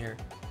swim from here.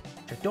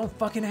 Which I don't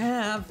fucking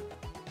have.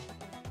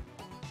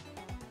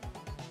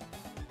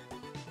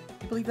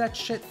 You believe that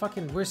shit?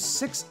 Fucking, we're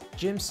 6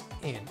 gyms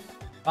in.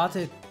 About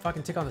to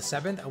fucking tick on the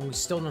 7th, and we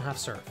still don't have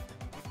surf.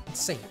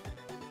 Insane.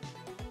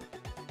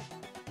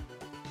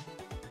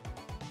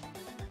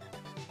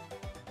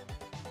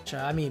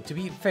 I mean, to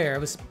be fair,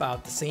 it was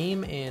about the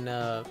same in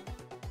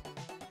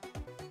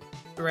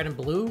red and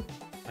blue.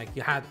 Like,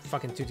 you had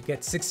fucking to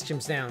get 6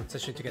 gyms down,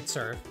 especially to get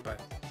surf,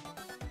 but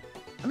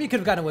I mean, you could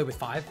have gotten away with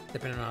 5,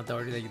 depending on how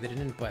dirty that you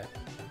didn't, but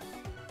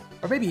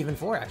or maybe even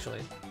 4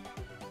 actually,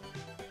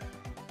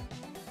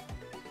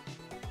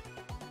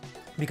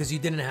 because you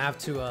didn't have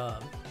to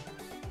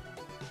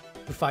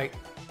fight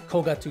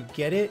Koga to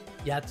get it.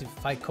 You had to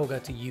fight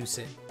Koga to use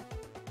it.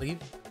 I believe.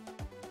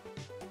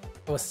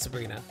 Or was it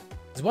Sabrina?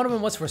 Because one of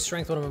them was for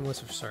strength, one of them was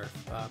for surf.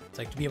 It's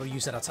like to be able to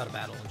use that outside of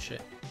battle and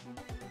shit.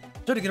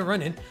 So to get a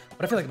run in,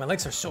 but I feel like my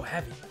legs are so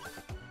heavy.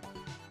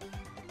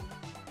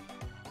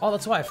 Oh,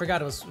 that's why I forgot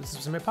this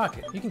was in my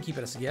pocket. You can keep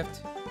it as a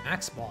gift.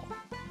 Axe ball.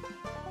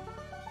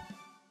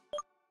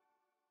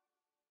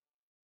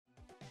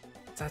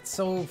 That's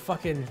so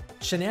fucking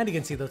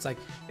shenanigansy though. It's like,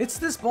 it's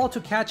this ball to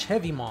catch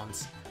heavy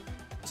mons.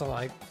 So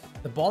like,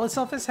 the ball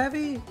itself is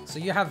heavy, so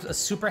you have a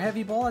super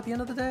heavy ball at the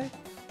end of the day.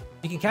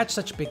 You can catch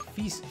such big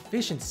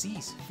fish and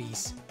seas.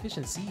 Fish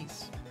and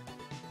seas.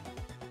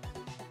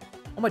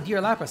 Oh my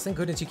dear Lapras, thank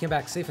goodness you came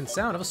back safe and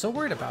sound. I was so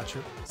worried about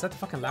you. Is that the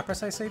fucking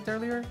Lapras I saved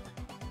earlier?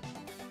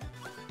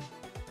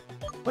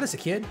 What is it,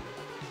 kid?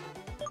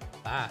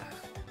 Ah.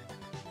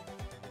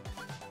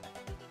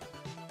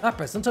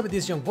 Lapras, don't tell me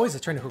these young boys are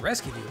trying to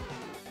rescue you.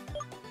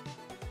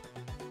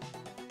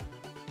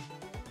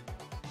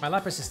 My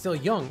Lapras is still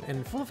young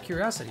and full of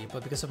curiosity,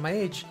 but because of my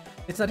age,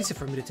 it's not easy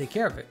for me to take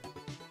care of it.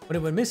 When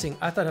it went missing,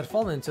 I thought it had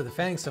fallen into the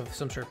fangs of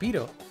some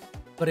Sharpedo,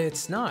 but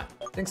it's not.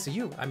 Thanks to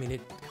you. I mean,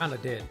 it kinda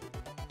did.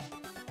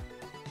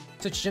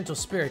 Such gentle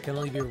spirit can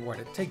only be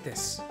rewarded. Take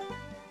this.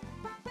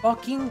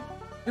 Fucking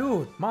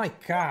dude, my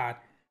god.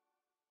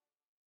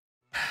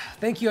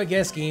 Thank you, I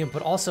guess, game,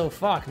 but also,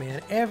 fuck,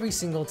 man, every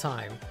single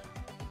time.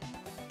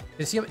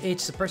 This UMH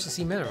suppresses the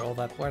sea mineral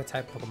that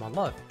water-type Pokemon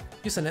love.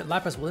 Using it,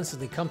 Lapras will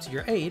instantly come to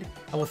your aid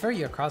and will ferry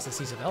you across the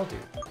seas of Eldu.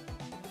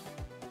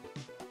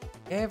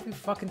 Every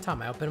fucking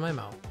time I open my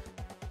mouth.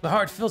 My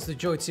heart fills with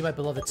joy to see my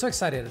beloved so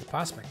excited at the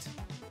prospect.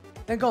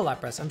 Then go,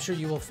 Lapras. I'm sure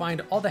you will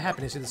find all the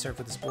happiness you deserve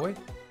for this boy.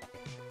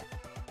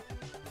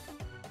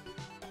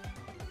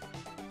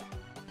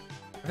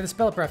 I've been a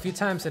spell a few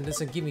times and it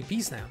doesn't give me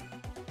peace now.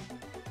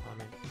 I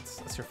mean,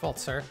 that's your fault,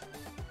 sir.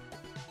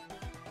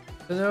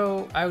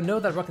 So, I know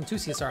that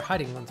Rock-and-Tusias are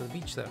hiding onto the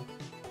beach, though.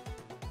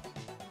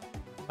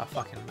 Oh,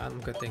 fucking, I'm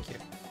good, thank you.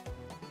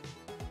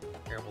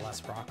 Terrible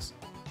ass rocks.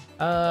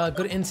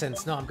 Good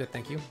incense. No, I'm good,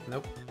 thank you.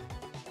 Nope.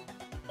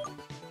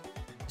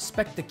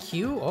 Respect the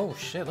queue? Oh,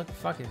 shit, look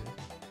fucking...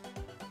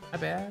 My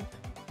bad.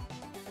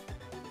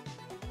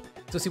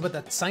 So see what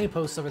that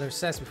signpost over there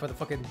says before the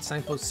fucking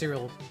signpost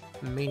serial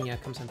mania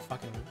comes and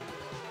fucking...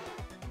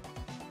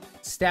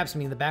 stabs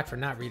me in the back for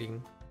not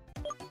reading.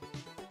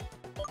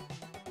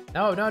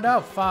 No, no,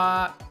 no,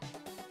 fuck.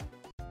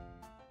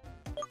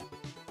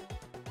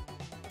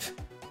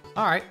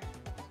 Alright.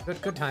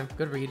 Good time.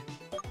 Good read.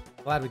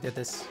 Glad we did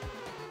this.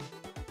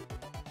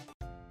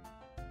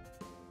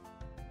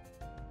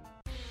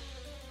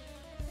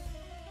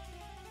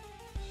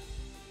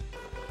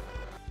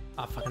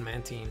 Ah, fucking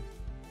Mantine.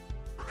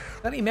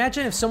 Can you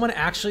imagine if someone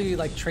actually,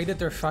 like, traded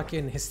their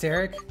fucking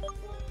Hysteric,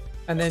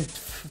 and then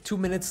 2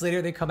 minutes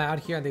later they come out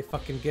here and they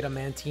fucking get a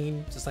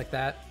Mantine just like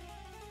that?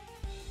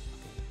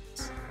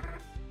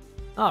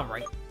 All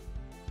right.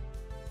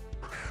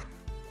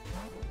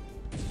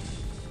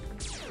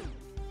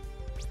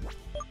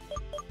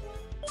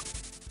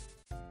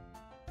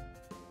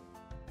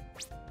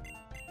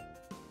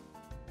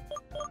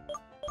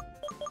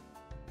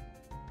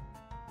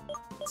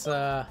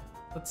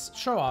 Let's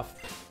show off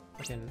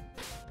fucking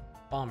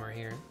bomber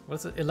here.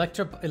 What's it?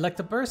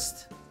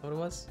 Electroburst? What it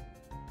was?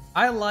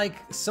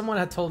 Someone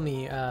had told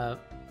me that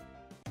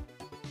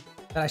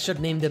I should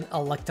have named him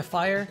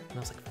Electrifier, and I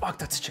was like, fuck,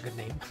 that's such a good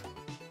name.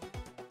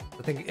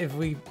 I think if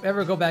we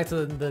ever go back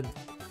to the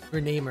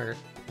renamer,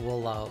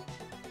 we'll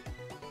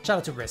shout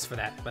out to Riz for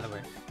that, by the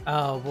way.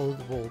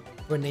 We'll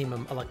rename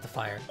him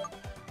Electrifier.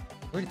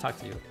 I already talked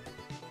to you.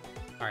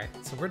 All right,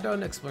 so we're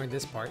done exploring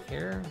this part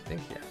here. I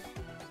think, yeah.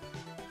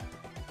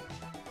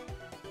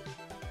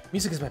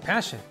 Music is my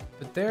passion,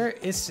 but there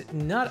is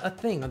not a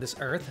thing on this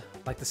earth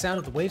like the sound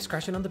of the waves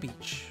crashing on the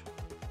beach.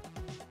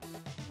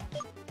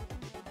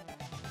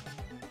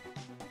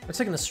 We're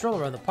taking a stroll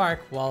around the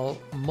park while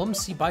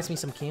Mumsy buys me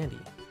some candy.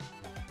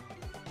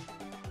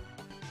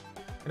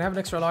 Can I have an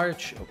extra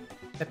large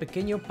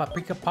pequeño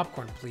paprika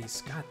popcorn,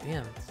 please? God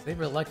damn, they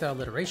really like that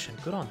alliteration.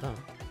 Good on them.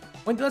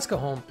 Wendy, let's go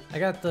home. I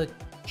got the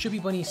Chubby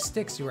Bunny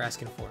sticks you were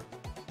asking for.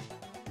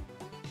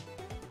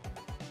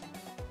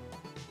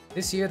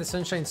 This year, the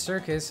Sunshine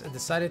Circus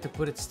decided to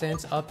put its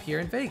stands up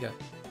here in Vega.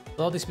 With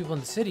all these people in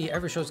the city,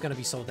 every show is going to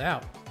be sold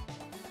out.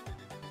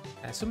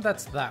 I assume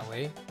that's that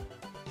way.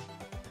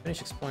 Finish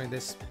exploring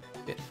this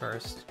bit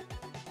first.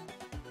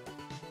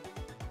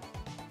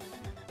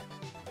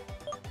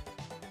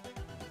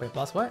 Wait,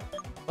 plus what?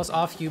 Plus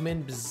off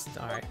human.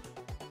 Alright.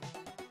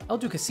 I'll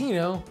do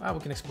casino. We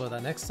can explore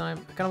that next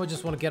time. I kind of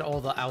just want to get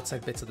all the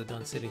outside bits of the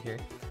Dun City here.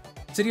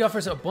 City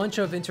offers a bunch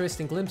of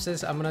interesting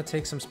glimpses. I'm gonna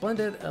take some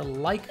splendid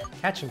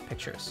catching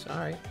pictures. All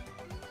right.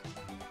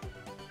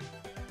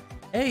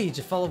 Hey, did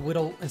you follow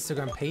Whittle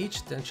Instagram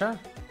page, didn't ya?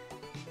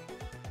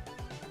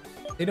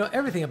 They know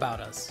everything about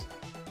us.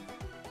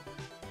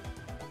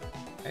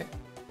 Okay.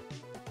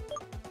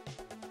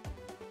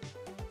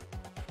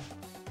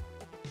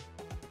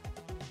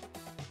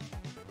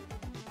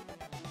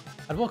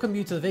 I'd welcome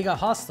you to the Vega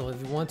Hostel.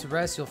 If you want to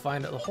rest, you'll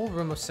find the whole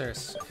room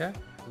upstairs. Okay,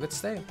 good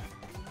stay.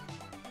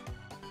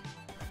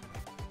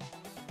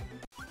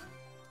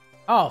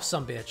 Oh,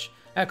 some bitch.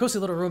 A cozy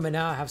little room, and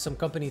now I have some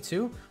company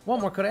too. What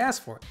more could I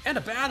ask for? And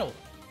a battle!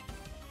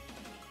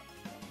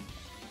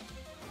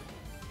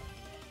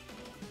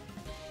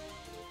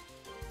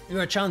 You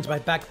are challenged by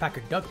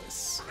Backpacker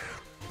Douglas.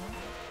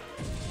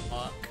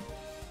 Fuck.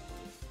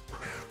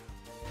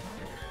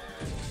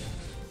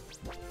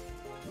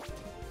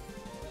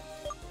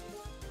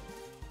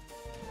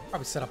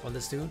 Probably set up on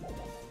this dude.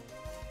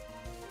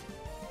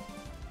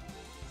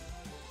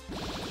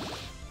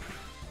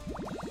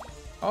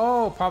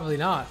 Oh, probably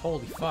not.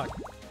 Holy fuck.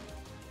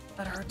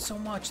 That hurt so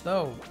much,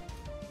 though.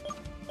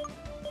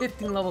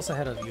 15 levels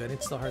ahead of you, and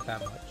it still hurt that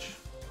much.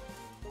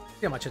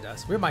 See how much it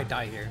does. We might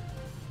die here.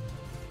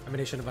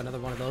 Combination of another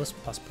one of those,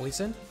 plus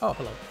poison. Oh,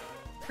 hello.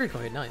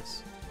 Critical hit,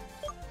 nice.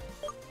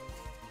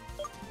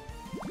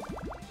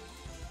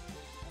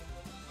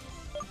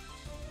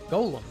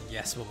 Golem.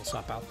 Yes, we will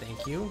swap out,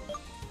 thank you.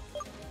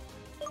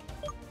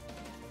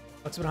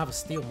 Let's not have a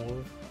steel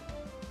move.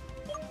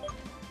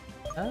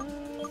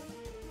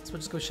 We'll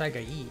just go Shy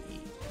Guy.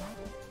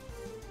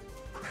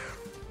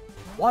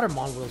 Water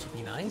Mongrels would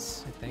be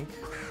nice, I think.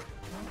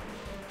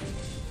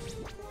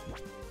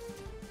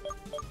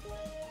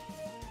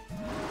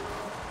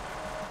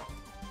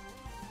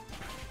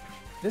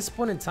 This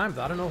point in time,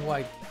 though, I don't know who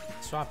I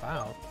swap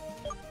out.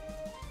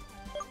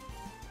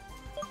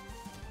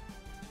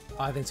 Oh,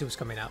 I think was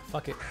coming out.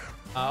 Fuck it.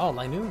 Oh,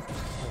 Lainu?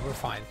 Oh, we're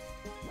fine.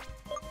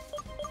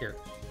 Here.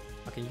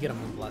 Okay, you get a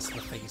Moonblast in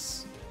the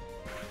face.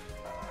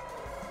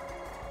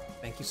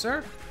 Thank you,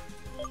 sir.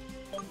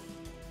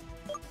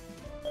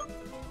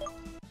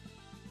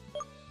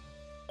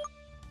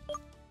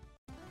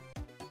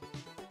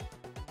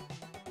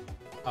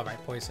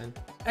 Alright, poison.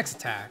 X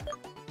attack.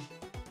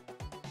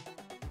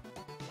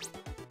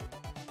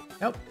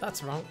 Nope,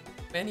 that's wrong.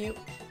 Menu.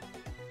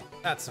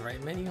 That's the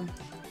right menu.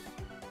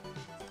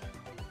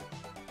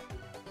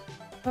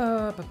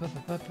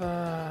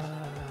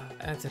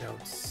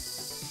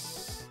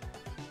 Antidotes.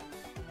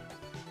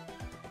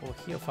 Full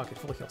heal, fuck it,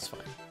 full heal's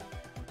fine.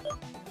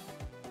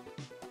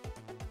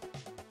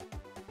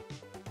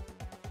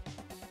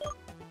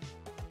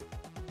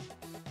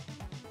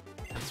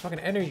 Fucking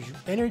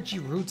energy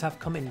roots have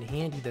come in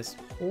handy this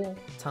whole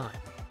time.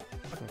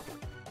 Fucking cool.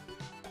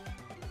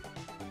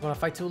 You wanna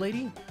fight too,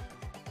 lady?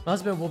 My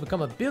husband will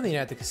become a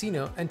billionaire at the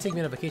casino and take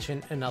me on a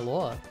vacation in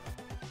Aloha.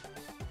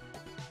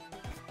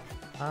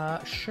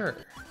 Sure.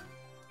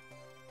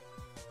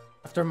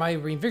 After my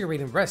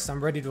reinvigorating rest,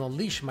 I'm ready to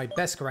unleash my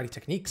best karate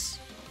techniques.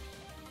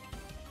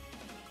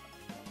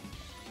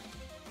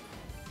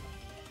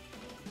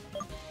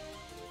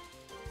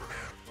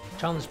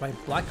 Challenged by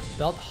Black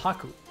Belt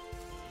Haku.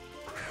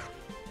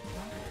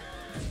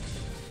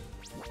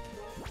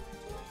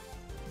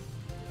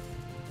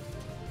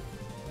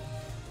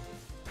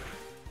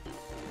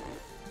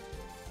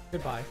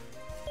 Goodbye.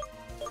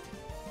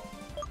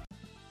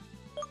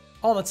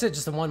 Oh, that's it,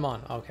 just the one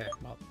mon. Okay,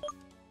 well.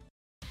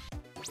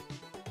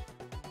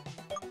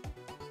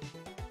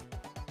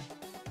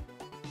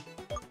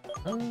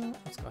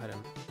 Let's go ahead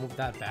and move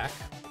that back.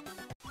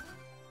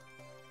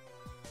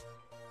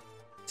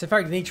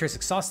 Safari nature is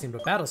exhausting,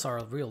 but battles are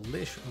a real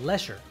leisure.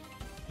 Leisure?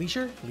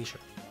 Leisure,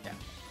 yeah.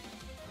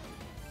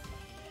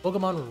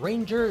 Pokemon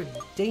Ranger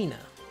Dana.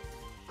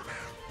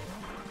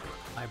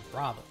 My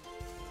bravo.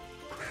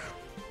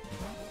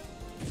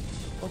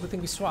 Oh, good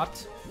thing we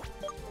swapped.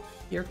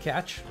 Here,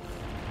 catch.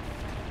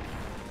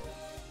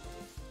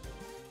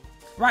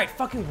 Right,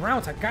 fucking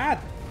ground type. God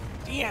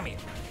damn it.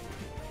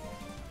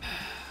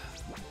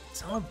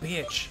 Son of a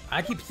bitch.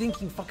 I keep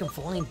thinking fucking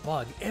flying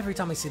bug every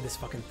time I see this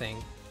fucking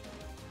thing.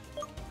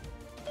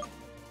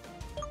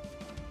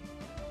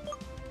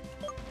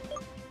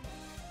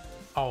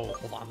 Oh,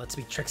 hold on. Let's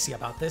be tricksy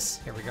about this.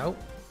 Here we go.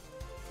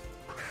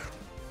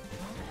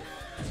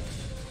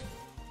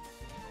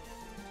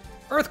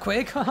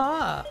 Earthquake,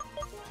 haha!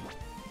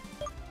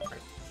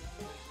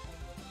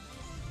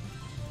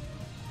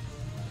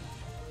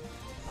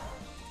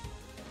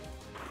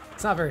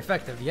 It's not very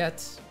effective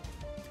yet.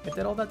 It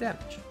did all that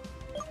damage.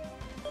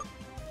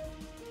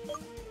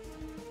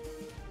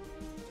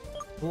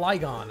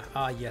 Lygon.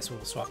 Ah, yes,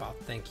 we'll swap out.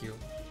 Thank you.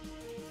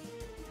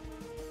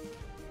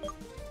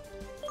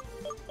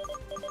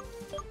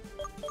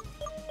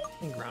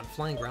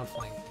 Flying ground,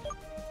 flying.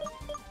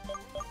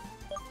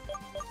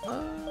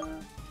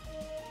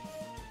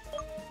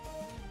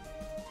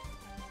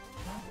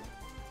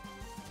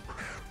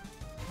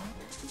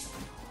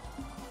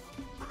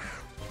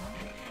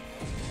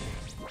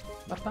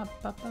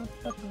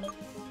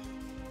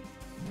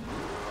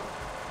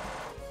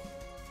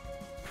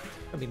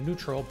 Gonna be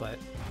neutral, but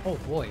oh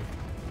boy.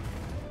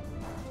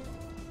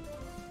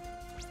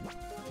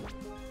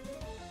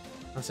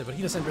 Honestly, but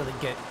he doesn't really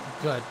get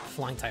good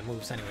flying type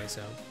moves anyway,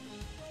 so.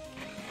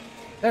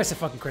 There's a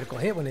fucking critical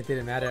hit when it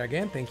didn't matter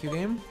again. Thank you,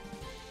 game.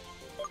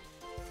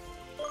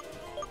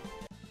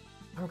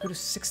 I'm gonna go to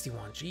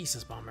 61.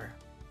 Jesus, Bomber.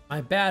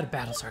 My bad,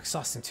 battles are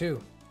exhausting too.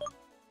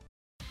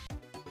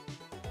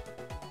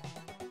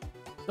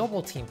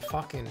 Double team,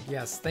 fucking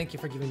yes. Thank you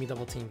for giving me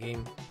double team,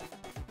 game.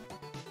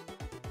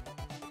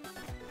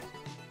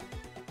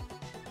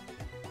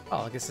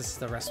 Oh, I guess this is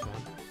the rest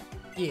one.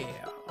 Yeah,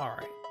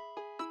 alright.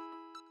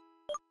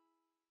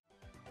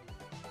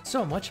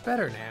 So much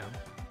better now.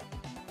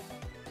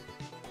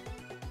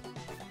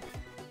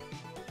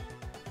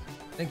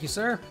 Thank you,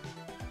 sir.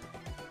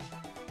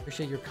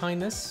 Appreciate your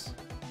kindness.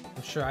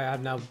 I'm sure I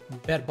have now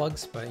bed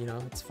bugs, but you know,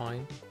 it's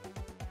fine.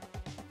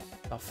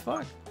 The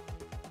fuck?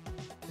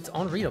 It's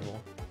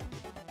unreadable.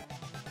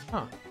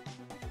 Huh.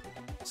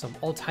 Some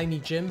old-timey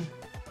gym.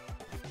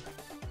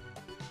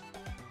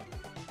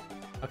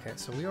 Okay,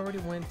 so we already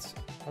went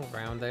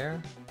around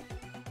there.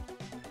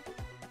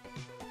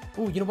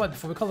 Ooh, you know what?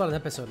 Before we call it an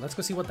episode, let's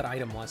go see what that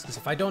item was. Because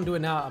if I don't do it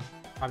now, I'm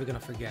probably gonna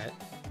forget.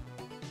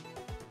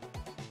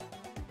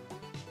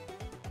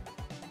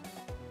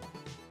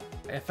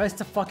 If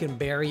it's a fucking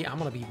berry, I'm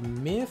gonna be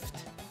miffed.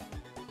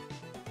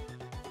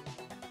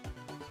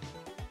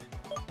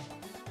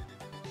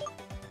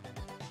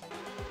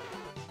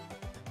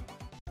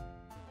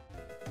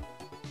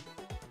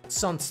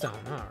 Sunstone,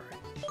 alright.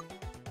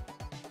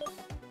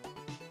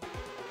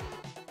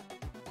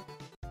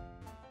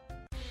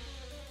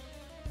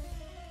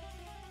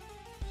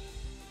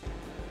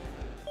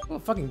 Oh,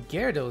 fucking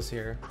Gyarados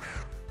here.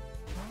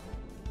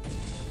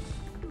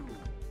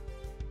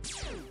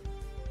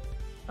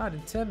 Not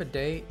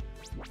intimidate.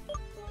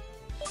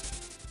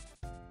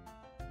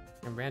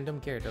 And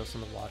random Gyarados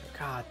in the water.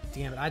 God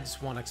damn it, I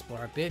just want to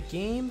explore a bit,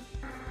 game.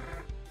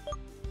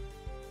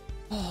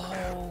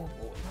 Oh.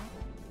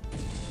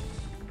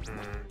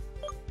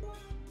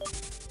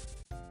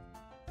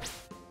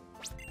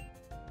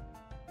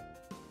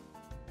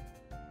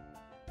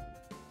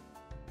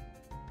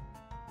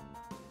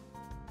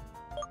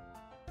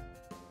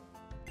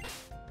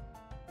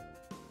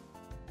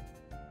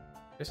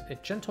 There's a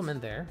gentleman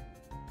there.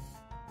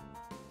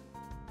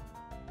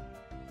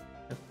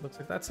 It looks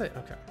like that's it.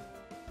 Okay.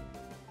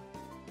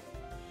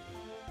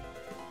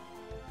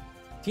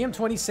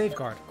 TM20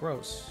 safeguard.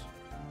 Gross.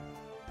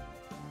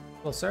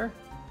 Well, sir.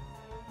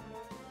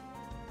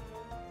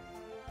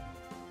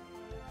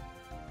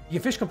 You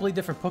can fish completely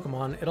different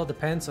Pokemon. It all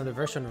depends on the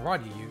version of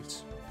rod you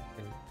use.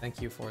 And thank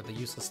you for the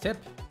useless tip.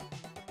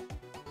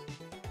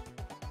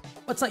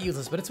 Well, it's not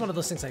useless, but it's one of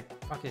those things like,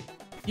 fuck it.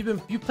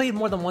 You played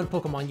more than one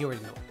Pokemon, you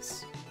already know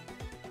this.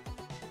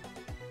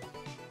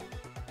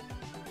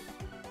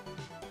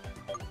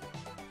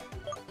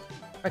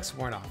 Effects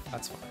worn off,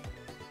 that's fine.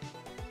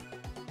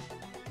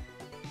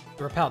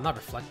 Repel, not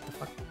reflect, the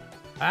fuck?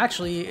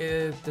 Actually,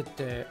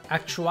 the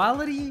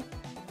actuality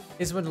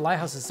is when the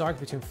lighthouse is dark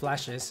between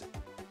flashes.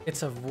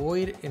 It's a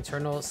void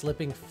internal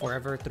slipping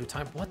forever through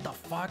time. What the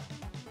fuck?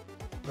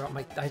 Bro,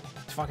 I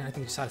think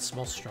I just had a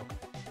small stroke.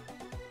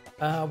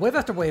 Wave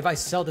after wave, I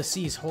sail the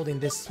seas holding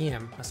this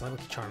TM as a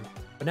lucky charm.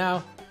 But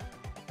now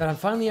that I'm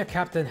finally a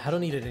captain, I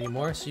don't need it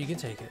anymore, so you can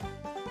take it.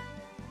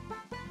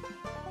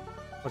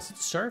 What's it,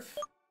 surf?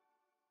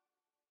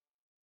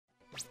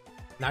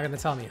 Not gonna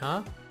tell me,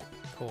 huh?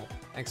 Cool.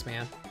 Thanks,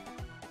 man.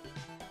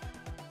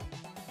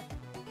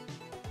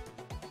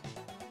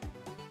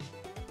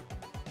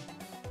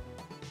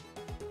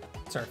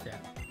 Surf, yeah.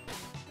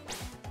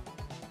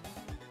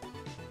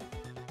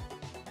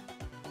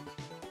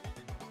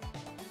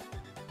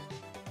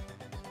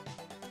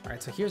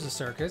 Alright, so here's the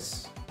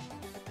circus.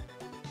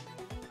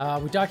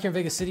 We dock here in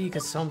Vegas City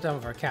because it's hometown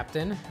of our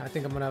captain. I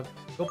think I'm gonna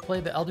go play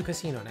the Eldu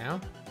Casino now.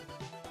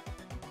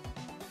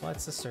 Well,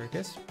 that's the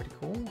circus. Pretty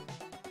cool.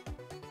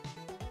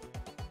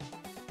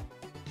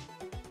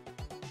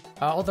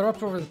 Oh, they're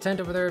up over the tent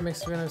over there.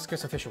 Makes me want to scare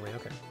some fish away.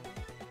 Okay.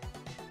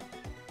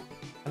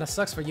 And that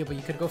sucks for you, but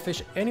you could go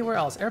fish anywhere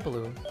else. Air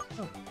balloon.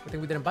 Oh, good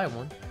thing we didn't buy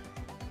one.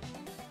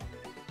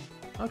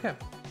 Okay.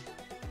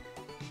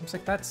 Looks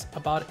like that's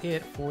about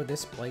it for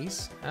this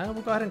place. We'll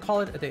go ahead and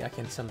call it a day. I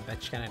can't sell the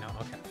bench, can I know?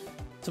 Okay.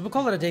 So we'll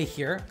call it a day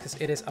here because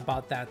it is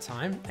about that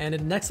time. And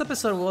in the next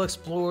episode, we'll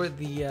explore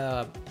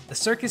the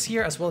circus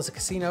here as well as the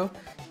casino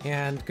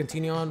and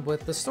continue on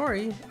with the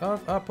story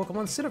of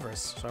Pokémon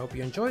Xenoverse. So I hope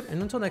you enjoyed.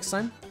 And until next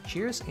time,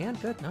 cheers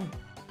and good night.